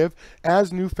narrative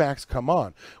as new facts come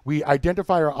on. We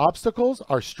identify our obstacles,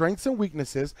 our strengths and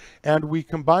weaknesses, and we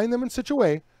combine them in such a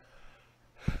way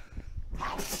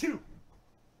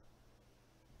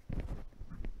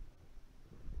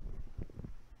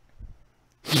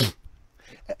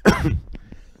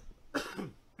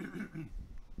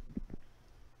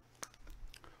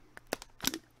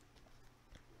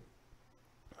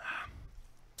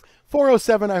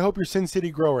 .407, I hope you're Sin City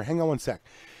Grower. Hang on one sec.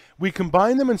 We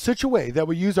combine them in such a way that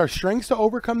we use our strengths to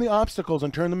overcome the obstacles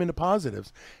and turn them into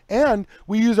positives. And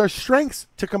we use our strengths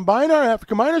to combine our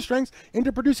strengths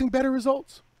into producing better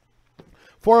results.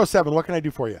 407, what can I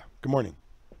do for you? Good morning.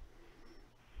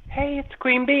 Hey, it's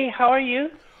Queen Bee. How are you?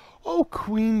 Oh,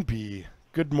 Queen Bee.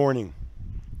 Good morning.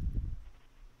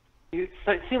 You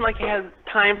seem like you had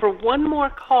time for one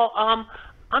more call.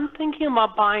 I'm thinking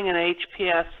about buying an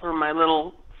HPS for my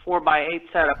little 4x8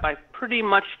 setup. I pretty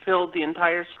much filled the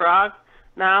entire scrog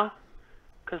now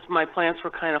because my plants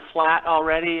were kind of flat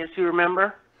already, as you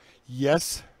remember.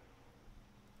 Yes.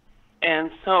 And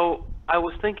so I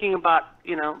was thinking about,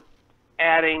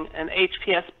 adding an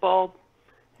HPS bulb,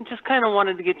 and just kind of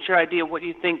wanted to get your idea what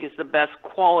you think is the best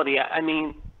quality. I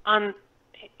mean, on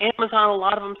Amazon, a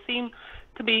lot of them seem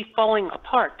to be falling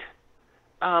apart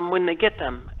when they get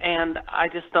them, and I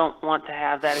just don't want to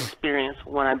have that experience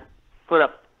when I put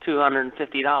up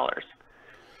 $250.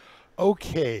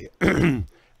 Okay.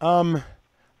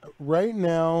 Right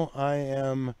now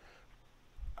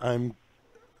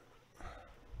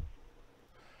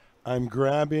I'm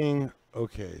grabbing.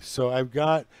 Okay, so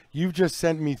you've just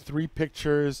sent me 3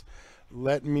 pictures.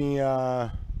 Let me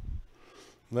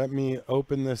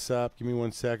open this up. Give me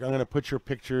 1 sec. I'm going to put your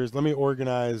pictures. Let me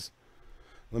organize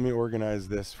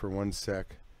this for 1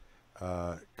 sec,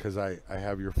 because I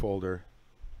have your folder.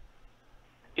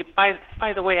 By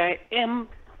the way, I am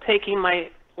taking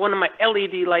one of my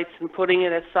LED lights and putting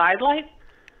it as side light,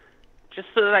 just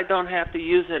so that I don't have to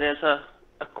use it as a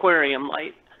aquarium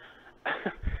light.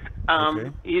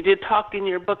 Okay. You did talk in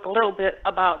your book a little bit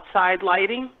about side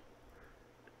lighting,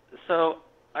 so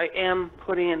I am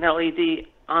putting an LED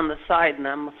on the side, and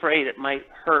I'm afraid it might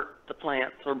hurt the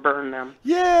plants or burn them.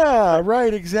 Yeah,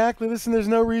 right, exactly. Listen, there's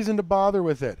no reason to bother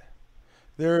with it.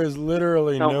 There is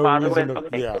literally no reason to,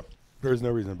 okay. Yeah, there's no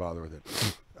reason to bother with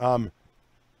it.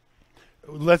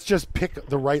 Let's just pick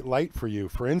the right light for you.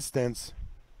 For instance,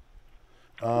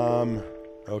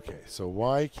 okay, so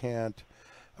why can't,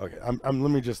 okay,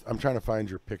 I'm trying to find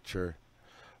your picture.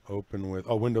 Open with,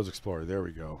 Windows Explorer, there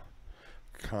we go.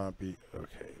 Copy,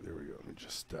 okay, there we go. Let me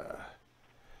just,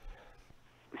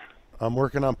 I'm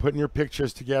working on putting your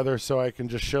pictures together so I can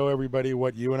just show everybody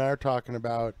what you and I are talking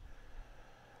about.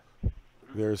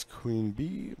 There's Queen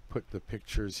Bee. Put the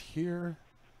pictures here.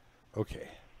 Okay.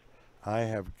 I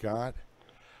have got...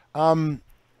 oh,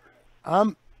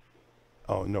 no,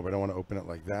 but I don't want to open it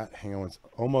like that. Hang on.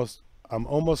 I'm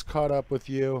almost caught up with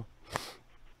you.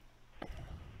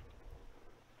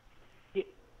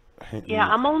 Yeah,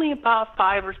 I'm only about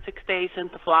 5 or 6 days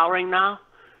into flowering now.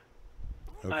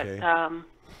 Okay. But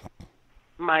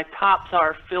my tops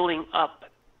are filling up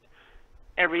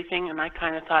everything, and I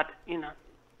kind of thought,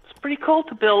 it's pretty cool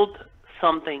to build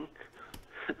something.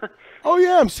 Oh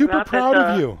yeah, I'm super proud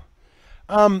of you.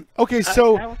 Okay,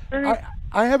 so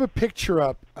I have a picture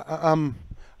up. I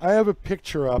have a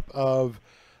picture up of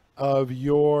one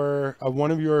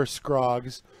of your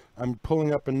scrogs. I'm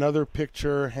pulling up another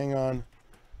picture. Hang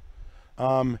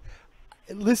on.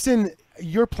 Listen,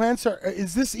 your plants are.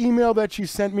 Is this email that you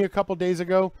sent me a couple days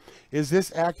ago? Is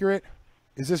this accurate?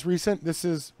 Is this recent? This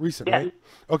is recent, yeah. Right?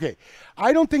 Okay.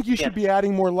 I don't think you should be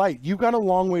adding more light. You've got a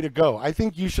long way to go. I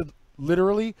think you should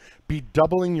literally be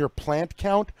doubling your plant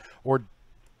count or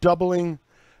doubling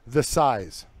the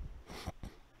size.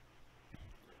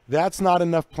 That's not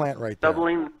enough plant right there.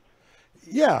 Doubling.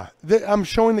 Yeah, I'm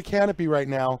showing the canopy right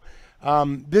now.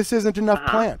 This isn't enough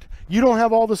plant. You don't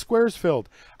have all the squares filled.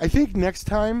 I think next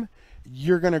time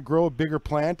you're going to grow a bigger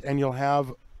plant and you'll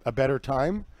have a better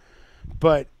time.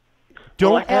 But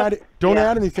don't add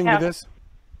anything to this.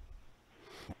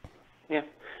 Yeah,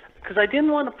 because I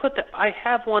didn't want to put the. I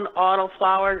have one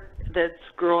autoflower that's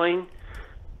growing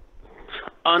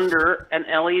under an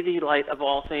LED light of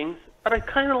all things, but I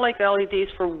kind of like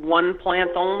LEDs for one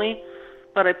plant only.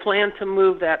 But I plan to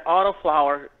move that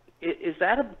autoflower. Is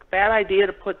that a bad idea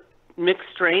to put mixed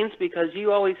strains? Because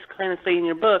you always kind of say in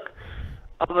your book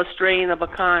of a strain of a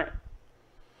kind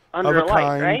under a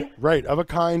light, right? Right, of a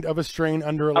kind, of a strain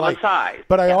under a Of a light. size,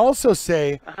 But I also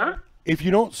say, Uh-huh. if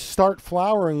you don't start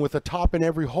flowering with a top in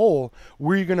every hole,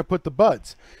 where are you going to put the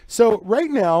buds? So right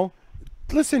now,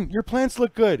 listen, your plants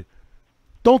look good.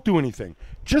 Don't do anything.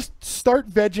 Just start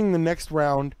vegging the next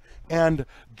round, and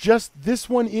just this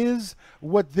one is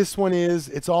what this one is.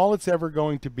 It's all it's ever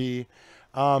going to be.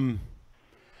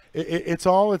 It's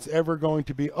all it's ever going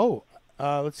to be. Oh,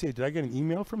 let's see. Did I get an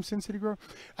email from Sin City Grower?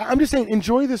 I'm just saying,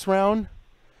 enjoy this round.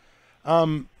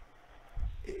 Oh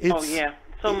yeah,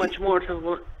 so much more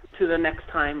to the next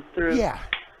time through.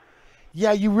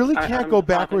 Yeah, you really can't go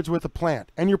backwards with a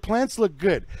plant, and your plants look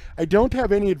good. I don't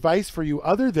have any advice for you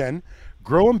other than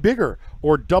grow them bigger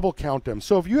or double count them.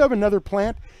 So if you have another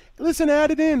plant, listen, add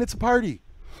it in. It's a party.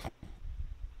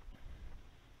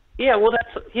 Yeah, well,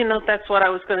 that's what I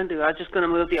was going to do. I was just going to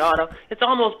move the auto. It's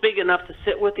almost big enough to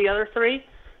sit with the other three,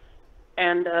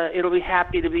 and it'll be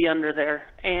happy to be under there.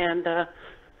 And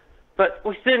but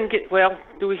we didn't get. Well,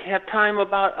 do we have time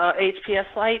about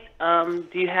HPS light?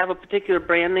 Do you have a particular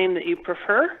brand name that you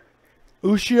prefer?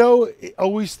 Ushio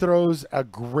always throws a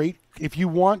great. If you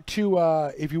want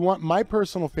my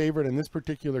personal favorite in this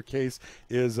particular case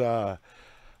is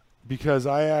because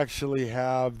I actually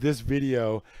have this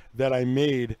video that I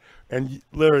made, and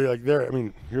literally like there. I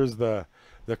mean, here's the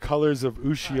colors of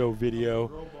Ushio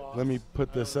video. Let me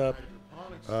put this up.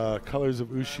 Colors of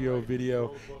Ushio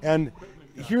video, and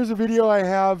here's a video I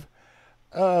have.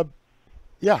 Of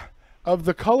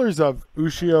the colors of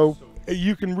Ushio.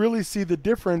 You can really see the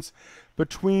difference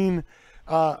between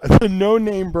the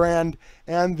no-name brand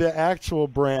and the actual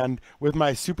brand with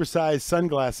my supersized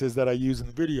sunglasses that I use in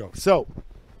the video. So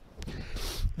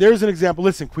there's an example.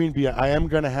 Listen, Queen Bee, I am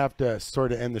going to have to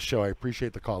sort of end the show. I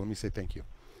appreciate the call. Let me say thank you.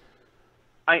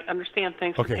 I understand.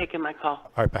 Thanks for taking my call.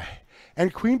 All right, bye.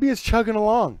 And Queen Bee is chugging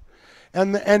along.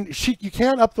 And you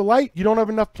can't up the light. You don't have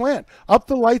enough plant. Up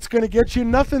the light's going to get you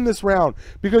nothing this round,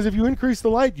 because if you increase the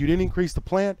light, you didn't increase the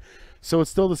plant. So it's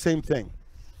still the same thing.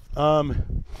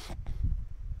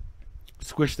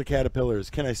 Squish the caterpillars.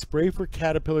 Can I spray for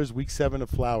caterpillars week 7 of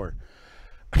flower?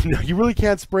 No, you really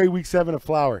can't spray week 7 of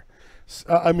flower.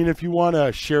 I mean, if you want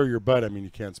to share your bud, I mean, you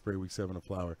can't spray week 7 of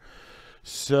flower.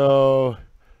 So,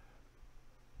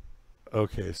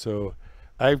 okay, so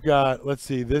I've got, let's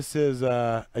see, this is,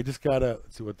 I just got to,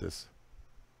 let's see what this.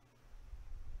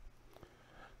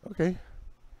 Okay.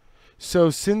 So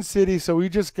Sin City, so we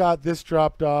just got this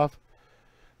dropped off.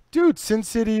 Dude,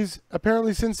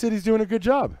 apparently Sin City's doing a good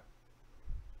job.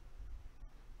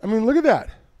 I mean, look at that.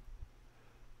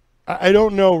 I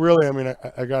don't know really. I mean,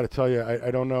 I got to tell you,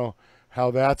 I don't know how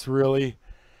that's really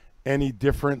any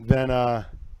different than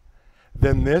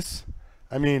this.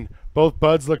 I mean, both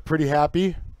buds look pretty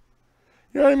happy.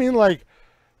 You know what I mean? Like,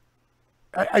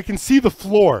 I can see the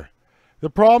floor. The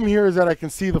problem here is that I can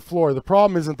see the floor. The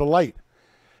problem isn't the light.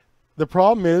 The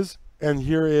problem is, and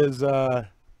here is, let's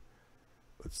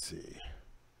see.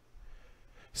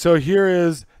 So here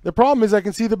is, the problem is I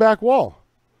can see the back wall.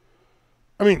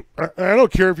 I mean, I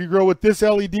don't care if you grow with this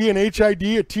LED and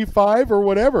HID at T5 or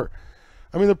whatever.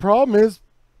 I mean, the problem is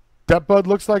that bud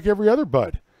looks like every other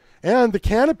bud. And the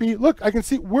canopy, look, I can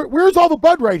see, where's all the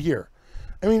bud right here?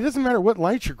 I mean, it doesn't matter what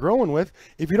light you're growing with.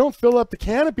 If you don't fill up the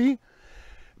canopy,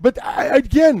 but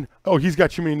again, oh, he's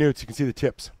got too many newts. You can see the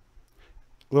tips.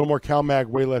 A little more CalMag,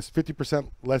 way less,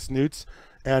 50% less newts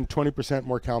and 20%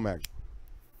 more CalMag.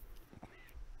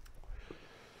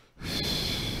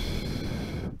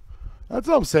 That's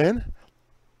all I'm saying.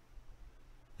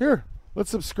 Here, let's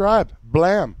subscribe.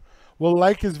 Blam. We'll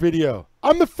like his video.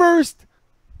 I'm the first.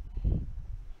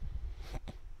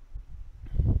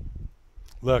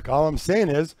 Look, all I'm saying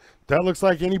is that looks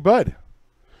like any bud.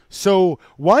 So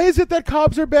why is it that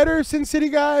cobs are better, Sin City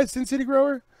guys, Sin City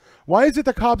grower? Why is it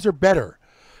that cobs are better?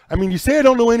 I mean, you say I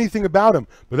don't know anything about them,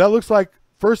 but that looks like,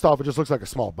 first off, it just looks like a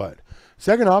small bud.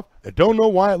 Second off, I don't know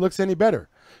why it looks any better.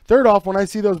 Third off, when I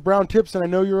see those brown tips and I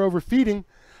know you're overfeeding,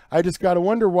 I just got to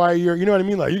wonder why you're, you know what I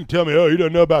mean? Like, you can tell me, oh, you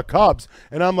don't know about cobs.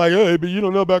 And I'm like, hey, but you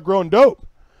don't know about growing dope.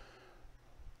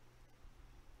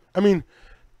 I mean,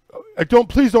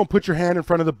 please don't put your hand in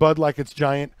front of the bud like it's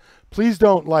giant. Please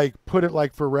don't, like, put it,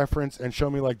 like, for reference and show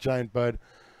me, like, giant bud.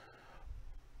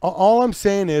 All I'm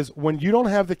saying is when you don't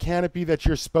have the canopy that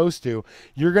you're supposed to,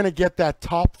 you're going to get that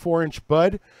top 4-inch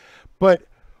bud. But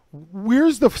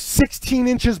where's the 16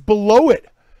 inches below it?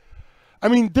 I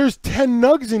mean, there's 10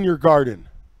 nugs in your garden.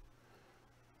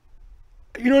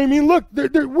 You know what I mean? Look,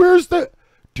 where's the...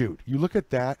 Dude, you look at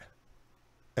that,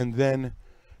 and then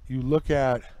you look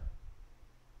at...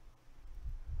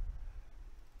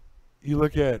 You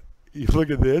look at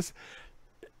this,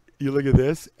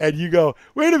 and you go,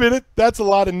 wait a minute, that's a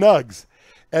lot of nugs.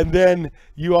 And then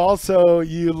you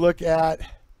look at...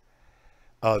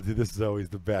 Oh, dude, this is always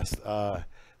the best. The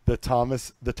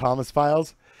Thomas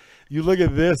files. You look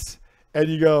at this, and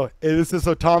you go, hey, this is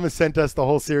so Thomas sent us the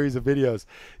whole series of videos.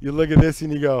 You look at this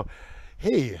and you go,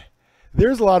 hey,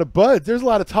 there's a lot of buds. There's a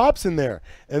lot of tops in there.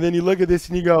 And then you look at this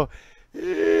and you go,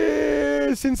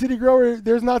 Sin City Grower,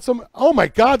 there's not some, oh my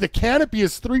God, the canopy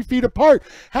is 3 feet apart.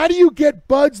 How do you get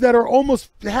buds that are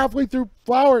almost halfway through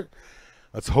flower?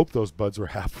 Let's hope those buds were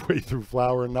halfway through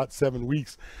flower and not 7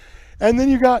 weeks. And then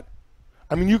you got,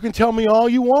 I mean, you can tell me all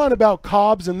you want about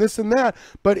cobs and this and that,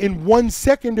 but in 1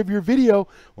 second of your video,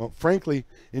 well, frankly,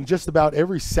 in just about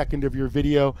every second of your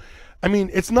video, I mean,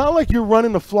 it's not like you're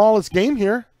running a flawless game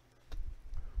here.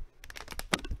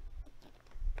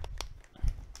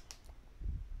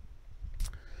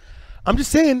 I'm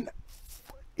just saying,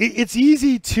 it's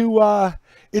easy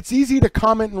to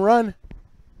comment and run.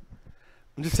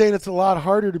 I'm just saying it's a lot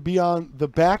harder to be on the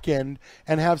back end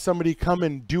and have somebody come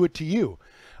and do it to you.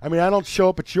 I mean, I don't show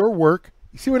up at your work.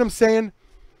 You see what I'm saying?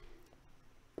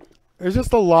 There's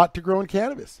just a lot to grow in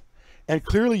cannabis. And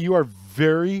clearly you are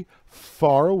very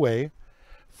far away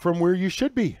from where you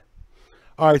should be.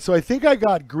 All right, so I think I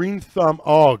got Green Thumb.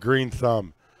 Oh, Green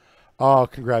Thumb. Oh,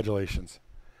 congratulations.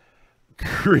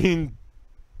 Green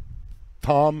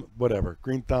Thumb, whatever.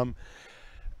 Green Thumb.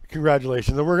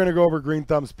 Congratulations. And we're going to go over Green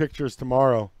Thumb's pictures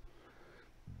tomorrow.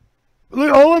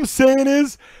 Look, all I'm saying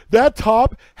is that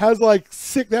top has like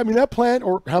 6, I mean, that plant,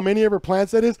 or how many ever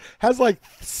plants that is, has like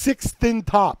 6 thin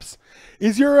tops.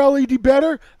 Is your LED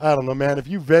better? I don't know, man. If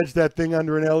you veg that thing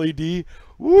under an LED,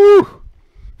 woo!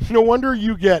 No wonder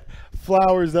you get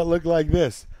flowers that look like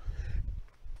this.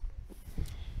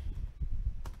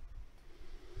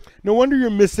 No wonder you're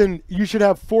missing, you should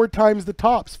have 4 times the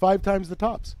tops, 5 times the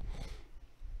tops.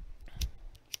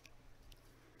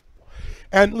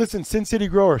 And listen, Sin City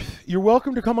Grower, you're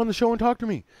welcome to come on the show and talk to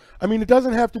me. I mean, it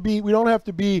doesn't have to be, we don't have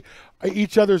to be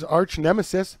each other's arch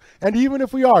nemesis. And even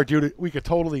if we are, dude, we could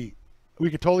totally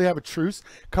have a truce.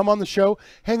 Come on the show,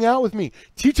 hang out with me.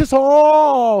 Teach us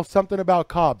all something about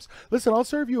cobs. Listen, I'll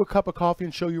serve you a cup of coffee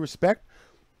and show you respect.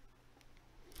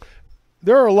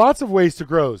 There are lots of ways to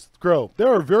grow.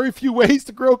 There are very few ways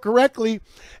to grow correctly,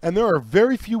 and there are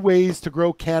very few ways to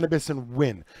grow cannabis and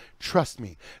win. Trust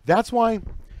me. That's why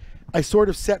I sort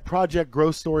of set Project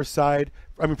Grow Store aside,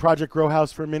 Project Grow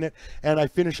House for a minute, and I'm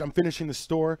finishing the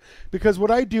store, because what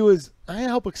I do is I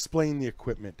help explain the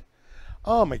equipment.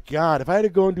 Oh my God, if I had to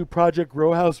go and do Project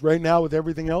Grow House right now with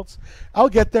everything else, I'll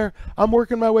get there. I'm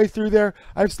working my way through there.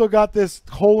 I've still got this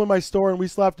hole in my store, and we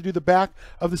still have to do the back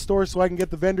of the store so I can get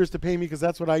the vendors to pay me, because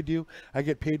that's what I do. I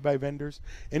get paid by vendors.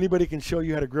 Anybody can show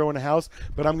you how to grow in a house,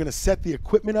 but I'm going to set the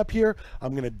equipment up here.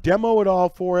 I'm going to demo it all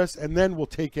for us, and then we'll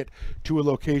take it to a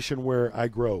location where I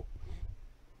grow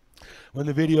when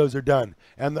the videos are done.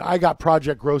 And I got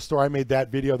Project Grow Store. I made that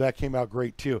video. That came out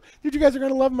great too. Dude, you guys are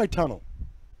going to love my tunnel.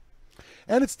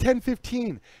 And it's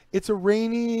 10:15. It's a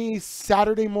rainy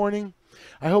Saturday morning.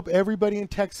 I hope everybody in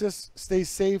Texas stays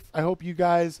safe. I hope you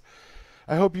guys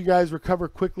recover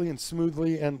quickly and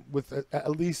smoothly, and with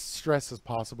at least stress as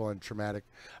possible and traumatic.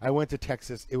 I went to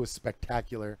Texas. It was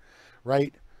spectacular,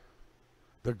 right?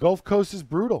 The Gulf Coast is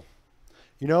brutal.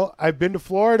 You know, I've been to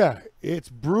Florida. It's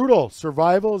brutal.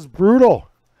 Survival is brutal.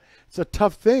 It's a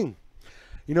tough thing.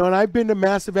 You know, and I've been to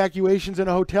mass evacuations in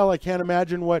a hotel. I can't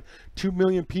imagine what 2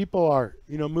 million people are,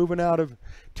 you know, moving out of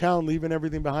town, leaving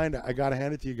everything behind. I got to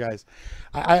hand it to you guys.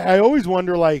 I always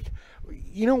wonder, like,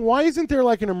 you know, why isn't there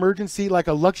like an emergency, like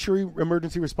a luxury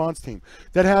emergency response team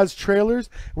that has trailers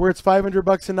where it's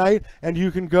 $500 a night and you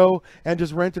can go and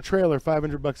just rent a trailer,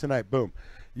 $500 a night. Boom.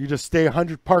 You just stay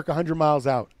park 100 miles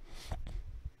out.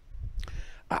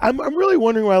 I'm really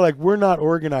wondering why, like, we're not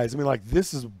organized. I mean, like,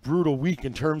 this is a brutal week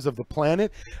in terms of the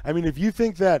planet. I mean, if you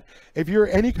think that if you're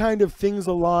any kind of things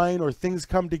align or things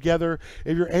come together,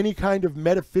 if you're any kind of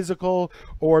metaphysical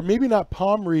or maybe not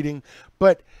palm reading,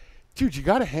 but dude, you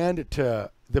got to hand it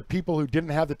to the people who didn't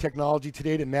have the technology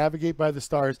today to navigate by the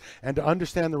stars and to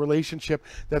understand the relationship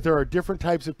that there are different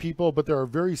types of people, but there are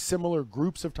very similar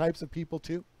groups of types of people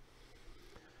too.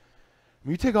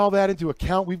 When you take all that into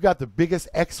account, we've got the biggest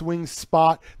X-wing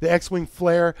spot, the X-wing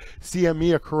flare,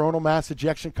 CME, a coronal mass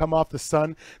ejection come off the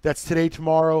sun. That's today,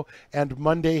 tomorrow, and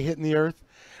Monday hitting the Earth.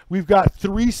 We've got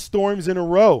 3 storms in a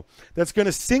row that's going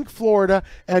to sink Florida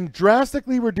and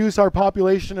drastically reduce our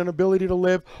population and ability to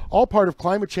live, all part of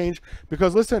climate change.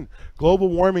 Because listen, global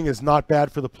warming is not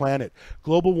bad for the planet.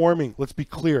 Global warming, let's be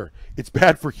clear, it's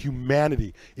bad for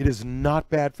humanity. It is not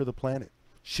bad for the planet.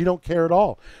 She don't care at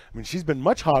all. I mean, she's been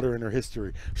much hotter in her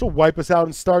history. She'll wipe us out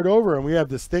and start over. And we have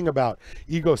this thing about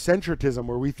egocentrism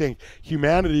where we think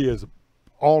humanity is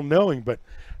all-knowing, but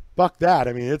fuck that.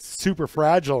 I mean, it's super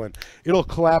fragile and it'll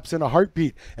collapse in a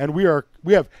heartbeat. And we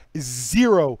have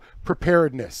zero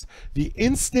preparedness. The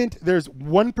instant there's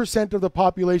 1% of the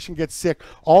population gets sick,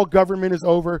 all government is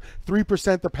over,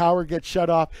 3% the power gets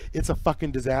shut off, it's a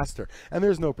fucking disaster. And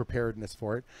there's no preparedness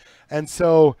for it. And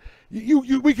so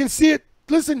we can see it.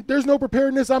 Listen, there's no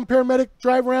preparedness. I'm a paramedic,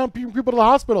 drive around, people to the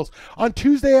hospitals. On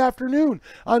Tuesday afternoon,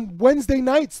 on Wednesday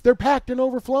nights, they're packed and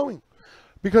overflowing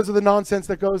because of the nonsense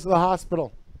that goes to the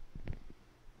hospital.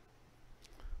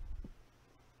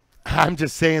 I'm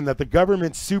just saying that the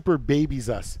government super babies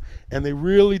us, and they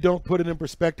really don't put it in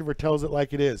perspective or tells it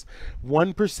like it is.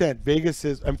 1%, Vegas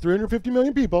is, 350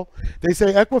 million people. They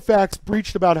say Equifax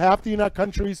breached about half the United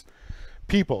countries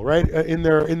people, right, in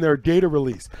their data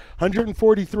release.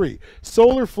 143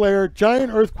 solar flare,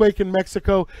 giant earthquake in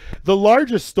Mexico, the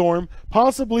largest storm,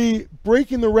 possibly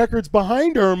breaking the records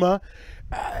behind Irma.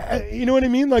 You know what I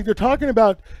mean? Like they're talking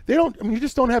about, you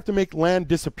just don't have to make land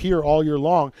disappear all year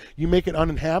long. You make it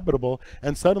uninhabitable,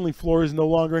 and suddenly Florida is no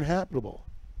longer inhabitable.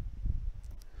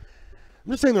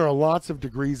 I'm just saying there are lots of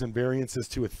degrees and variances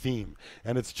to a theme,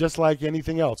 and it's just like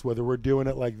anything else, whether we're doing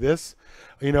it like this,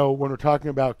 you know, when we're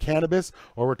talking about cannabis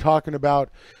or we're talking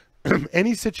about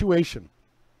any situation.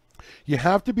 You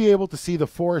have to be able to see the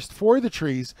forest for the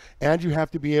trees, and you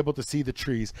have to be able to see the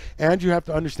trees, and you have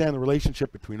to understand the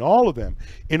relationship between all of them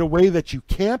in a way that you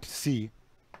can't see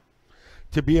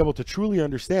to be able to truly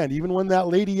understand. Even when that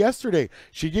lady yesterday,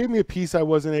 she gave me a piece I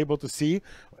wasn't able to see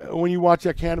when you watch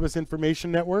that Cannabis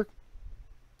Information Network.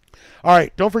 All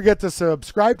right, don't forget to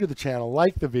subscribe to the channel,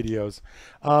 like the videos.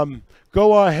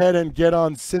 Go ahead and get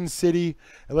on Sin City,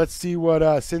 and let's see what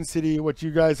what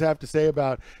you guys have to say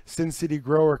about Sin City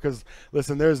Grower. Because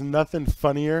listen, there's nothing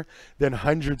funnier than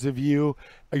hundreds of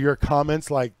your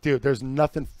comments. Like, dude, there's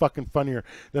nothing fucking funnier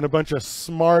than a bunch of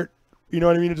smart, you know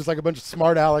what I mean? Just like a bunch of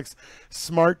smart Alex,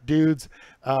 smart dudes.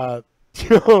 You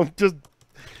know, just,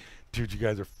 dude, you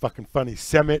guys are fucking funny.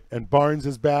 Semet and Barnes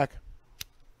is back.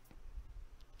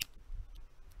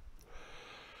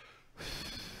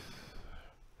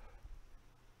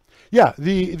 Yeah,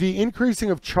 the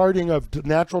increasing of charting of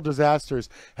natural disasters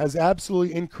has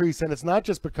absolutely increased, and it's not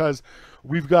just because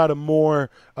we've got a more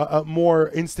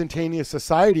instantaneous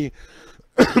society.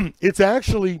 it's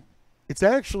actually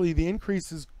the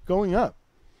increase is going up.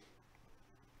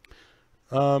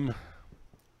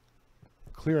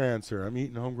 Clear answer. I'm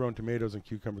eating homegrown tomatoes and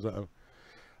cucumbers.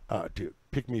 Dude,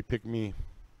 pick me.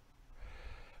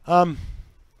 All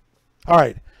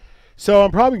right. So I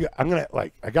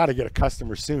got to get a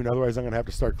customer soon. Otherwise, I'm going to have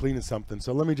to start cleaning something.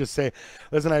 So let me just say,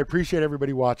 listen, I appreciate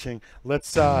everybody watching. Let's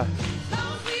smoke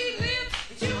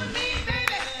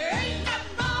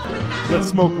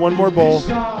one more bowl.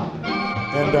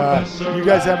 And you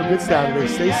guys have a good Saturday.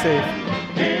 Stay safe.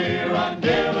 Here on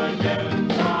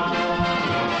Diligent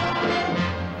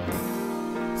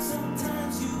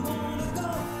Sometimes you wanna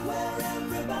go where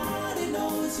everybody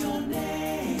knows your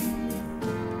name,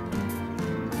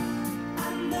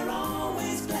 and they're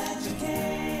always glad you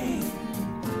came.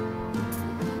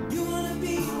 You wanna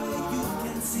be where you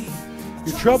can see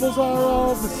Your troubles are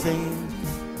all the same.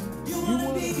 You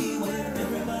wanna be where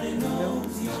everybody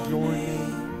knows your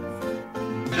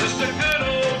name. Just a good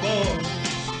old boy.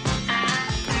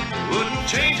 Wouldn't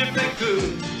change if they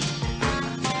could.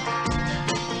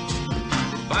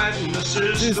 Fighting the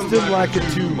system like a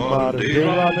two modern day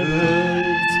Robin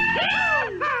Hoods.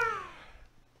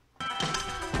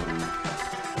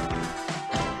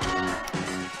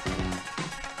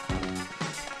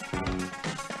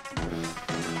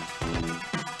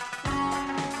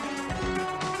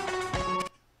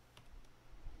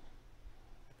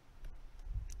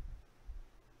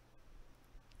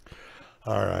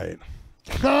 All right.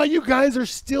 Oh, you guys are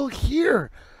still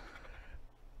here.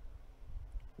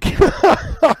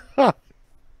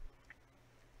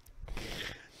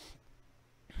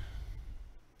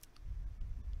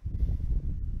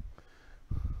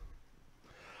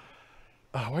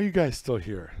 why are you guys still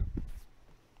here?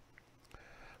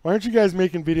 Why aren't you guys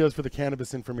making videos for the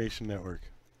Cannabis Information Network?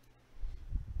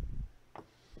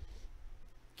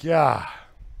 Yeah.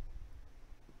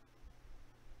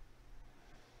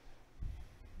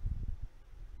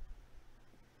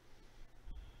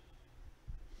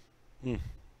 You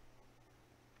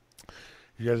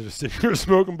guys are just sitting here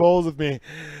smoking bowls with me.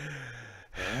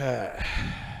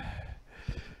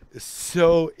 It's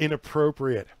so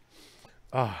inappropriate.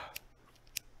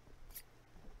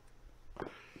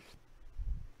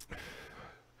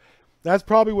 That's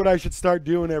probably what I should start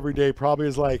doing every day. Probably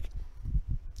is like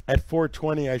at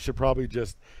 4:20, I should probably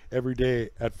just every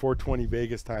day at 4:20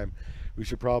 Vegas time, we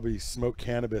should probably smoke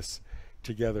cannabis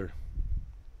together.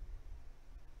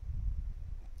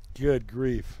 Good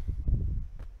grief.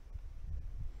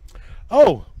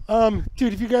 Oh,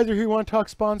 dude, if you guys are here, you want to talk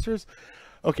sponsors?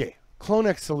 Okay,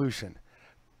 Clonex Solution.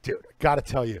 Dude, gotta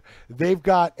tell you, they've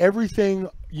got everything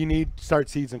you need to start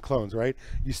seeds and clones, right?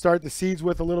 You start the seeds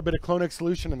with a little bit of Clonex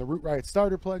Solution and the Root Riot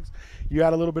starter plugs. You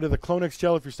add a little bit of the Clonex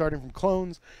gel if you're starting from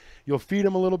clones. You'll feed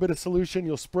them a little bit of solution.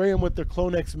 You'll spray them with the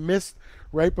Clonex mist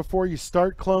right before you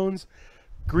start clones.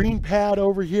 Green pad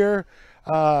over here,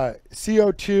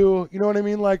 CO2, you know what I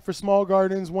mean? Like for small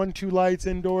gardens, 1-2 lights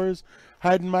indoors,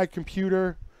 hiding my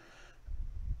computer.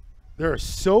 There are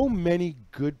so many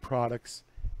good products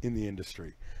in the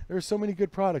industry. There are so many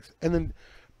good products. And then,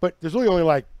 but there's really only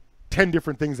like 10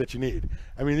 different things that you need.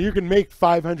 I mean, you can make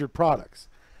 500 products.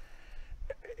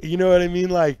 You know what I mean?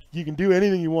 Like you can do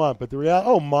anything you want, but the reality,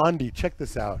 oh, Mondi, check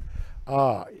this out.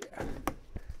 Oh, yeah.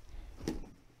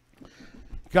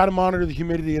 Got to monitor the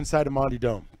humidity inside a Mondi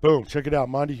Dome. Boom, check it out,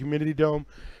 Mondi Humidity Dome.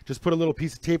 Just put a little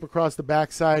piece of tape across the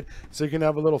backside so you can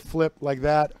have a little flip like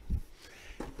that.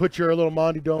 Put your little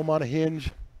Mondi Dome on a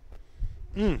hinge.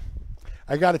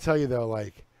 I got to tell you though,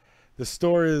 like the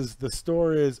store is,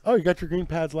 oh, you got your green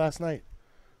pads last night.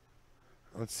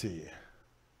 Let's see.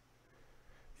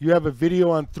 You have a video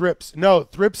on thrips. No,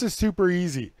 thrips is super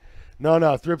easy.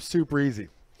 No, thrips super easy.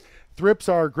 Thrips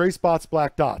are gray spots,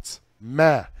 black dots.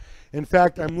 Meh. In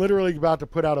fact, I'm literally about to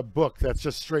put out a book that's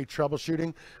just straight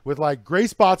troubleshooting with like gray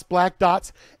spots, black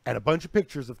dots, and a bunch of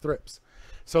pictures of thrips.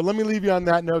 So let me leave you on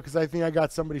that note because I think I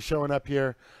got somebody showing up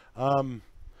here. I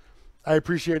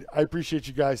appreciate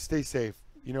you guys. Stay safe.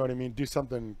 You know what I mean? Do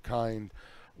something kind.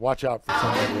 Watch out for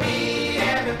somebody.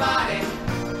 Everybody,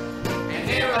 and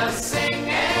hear us sing.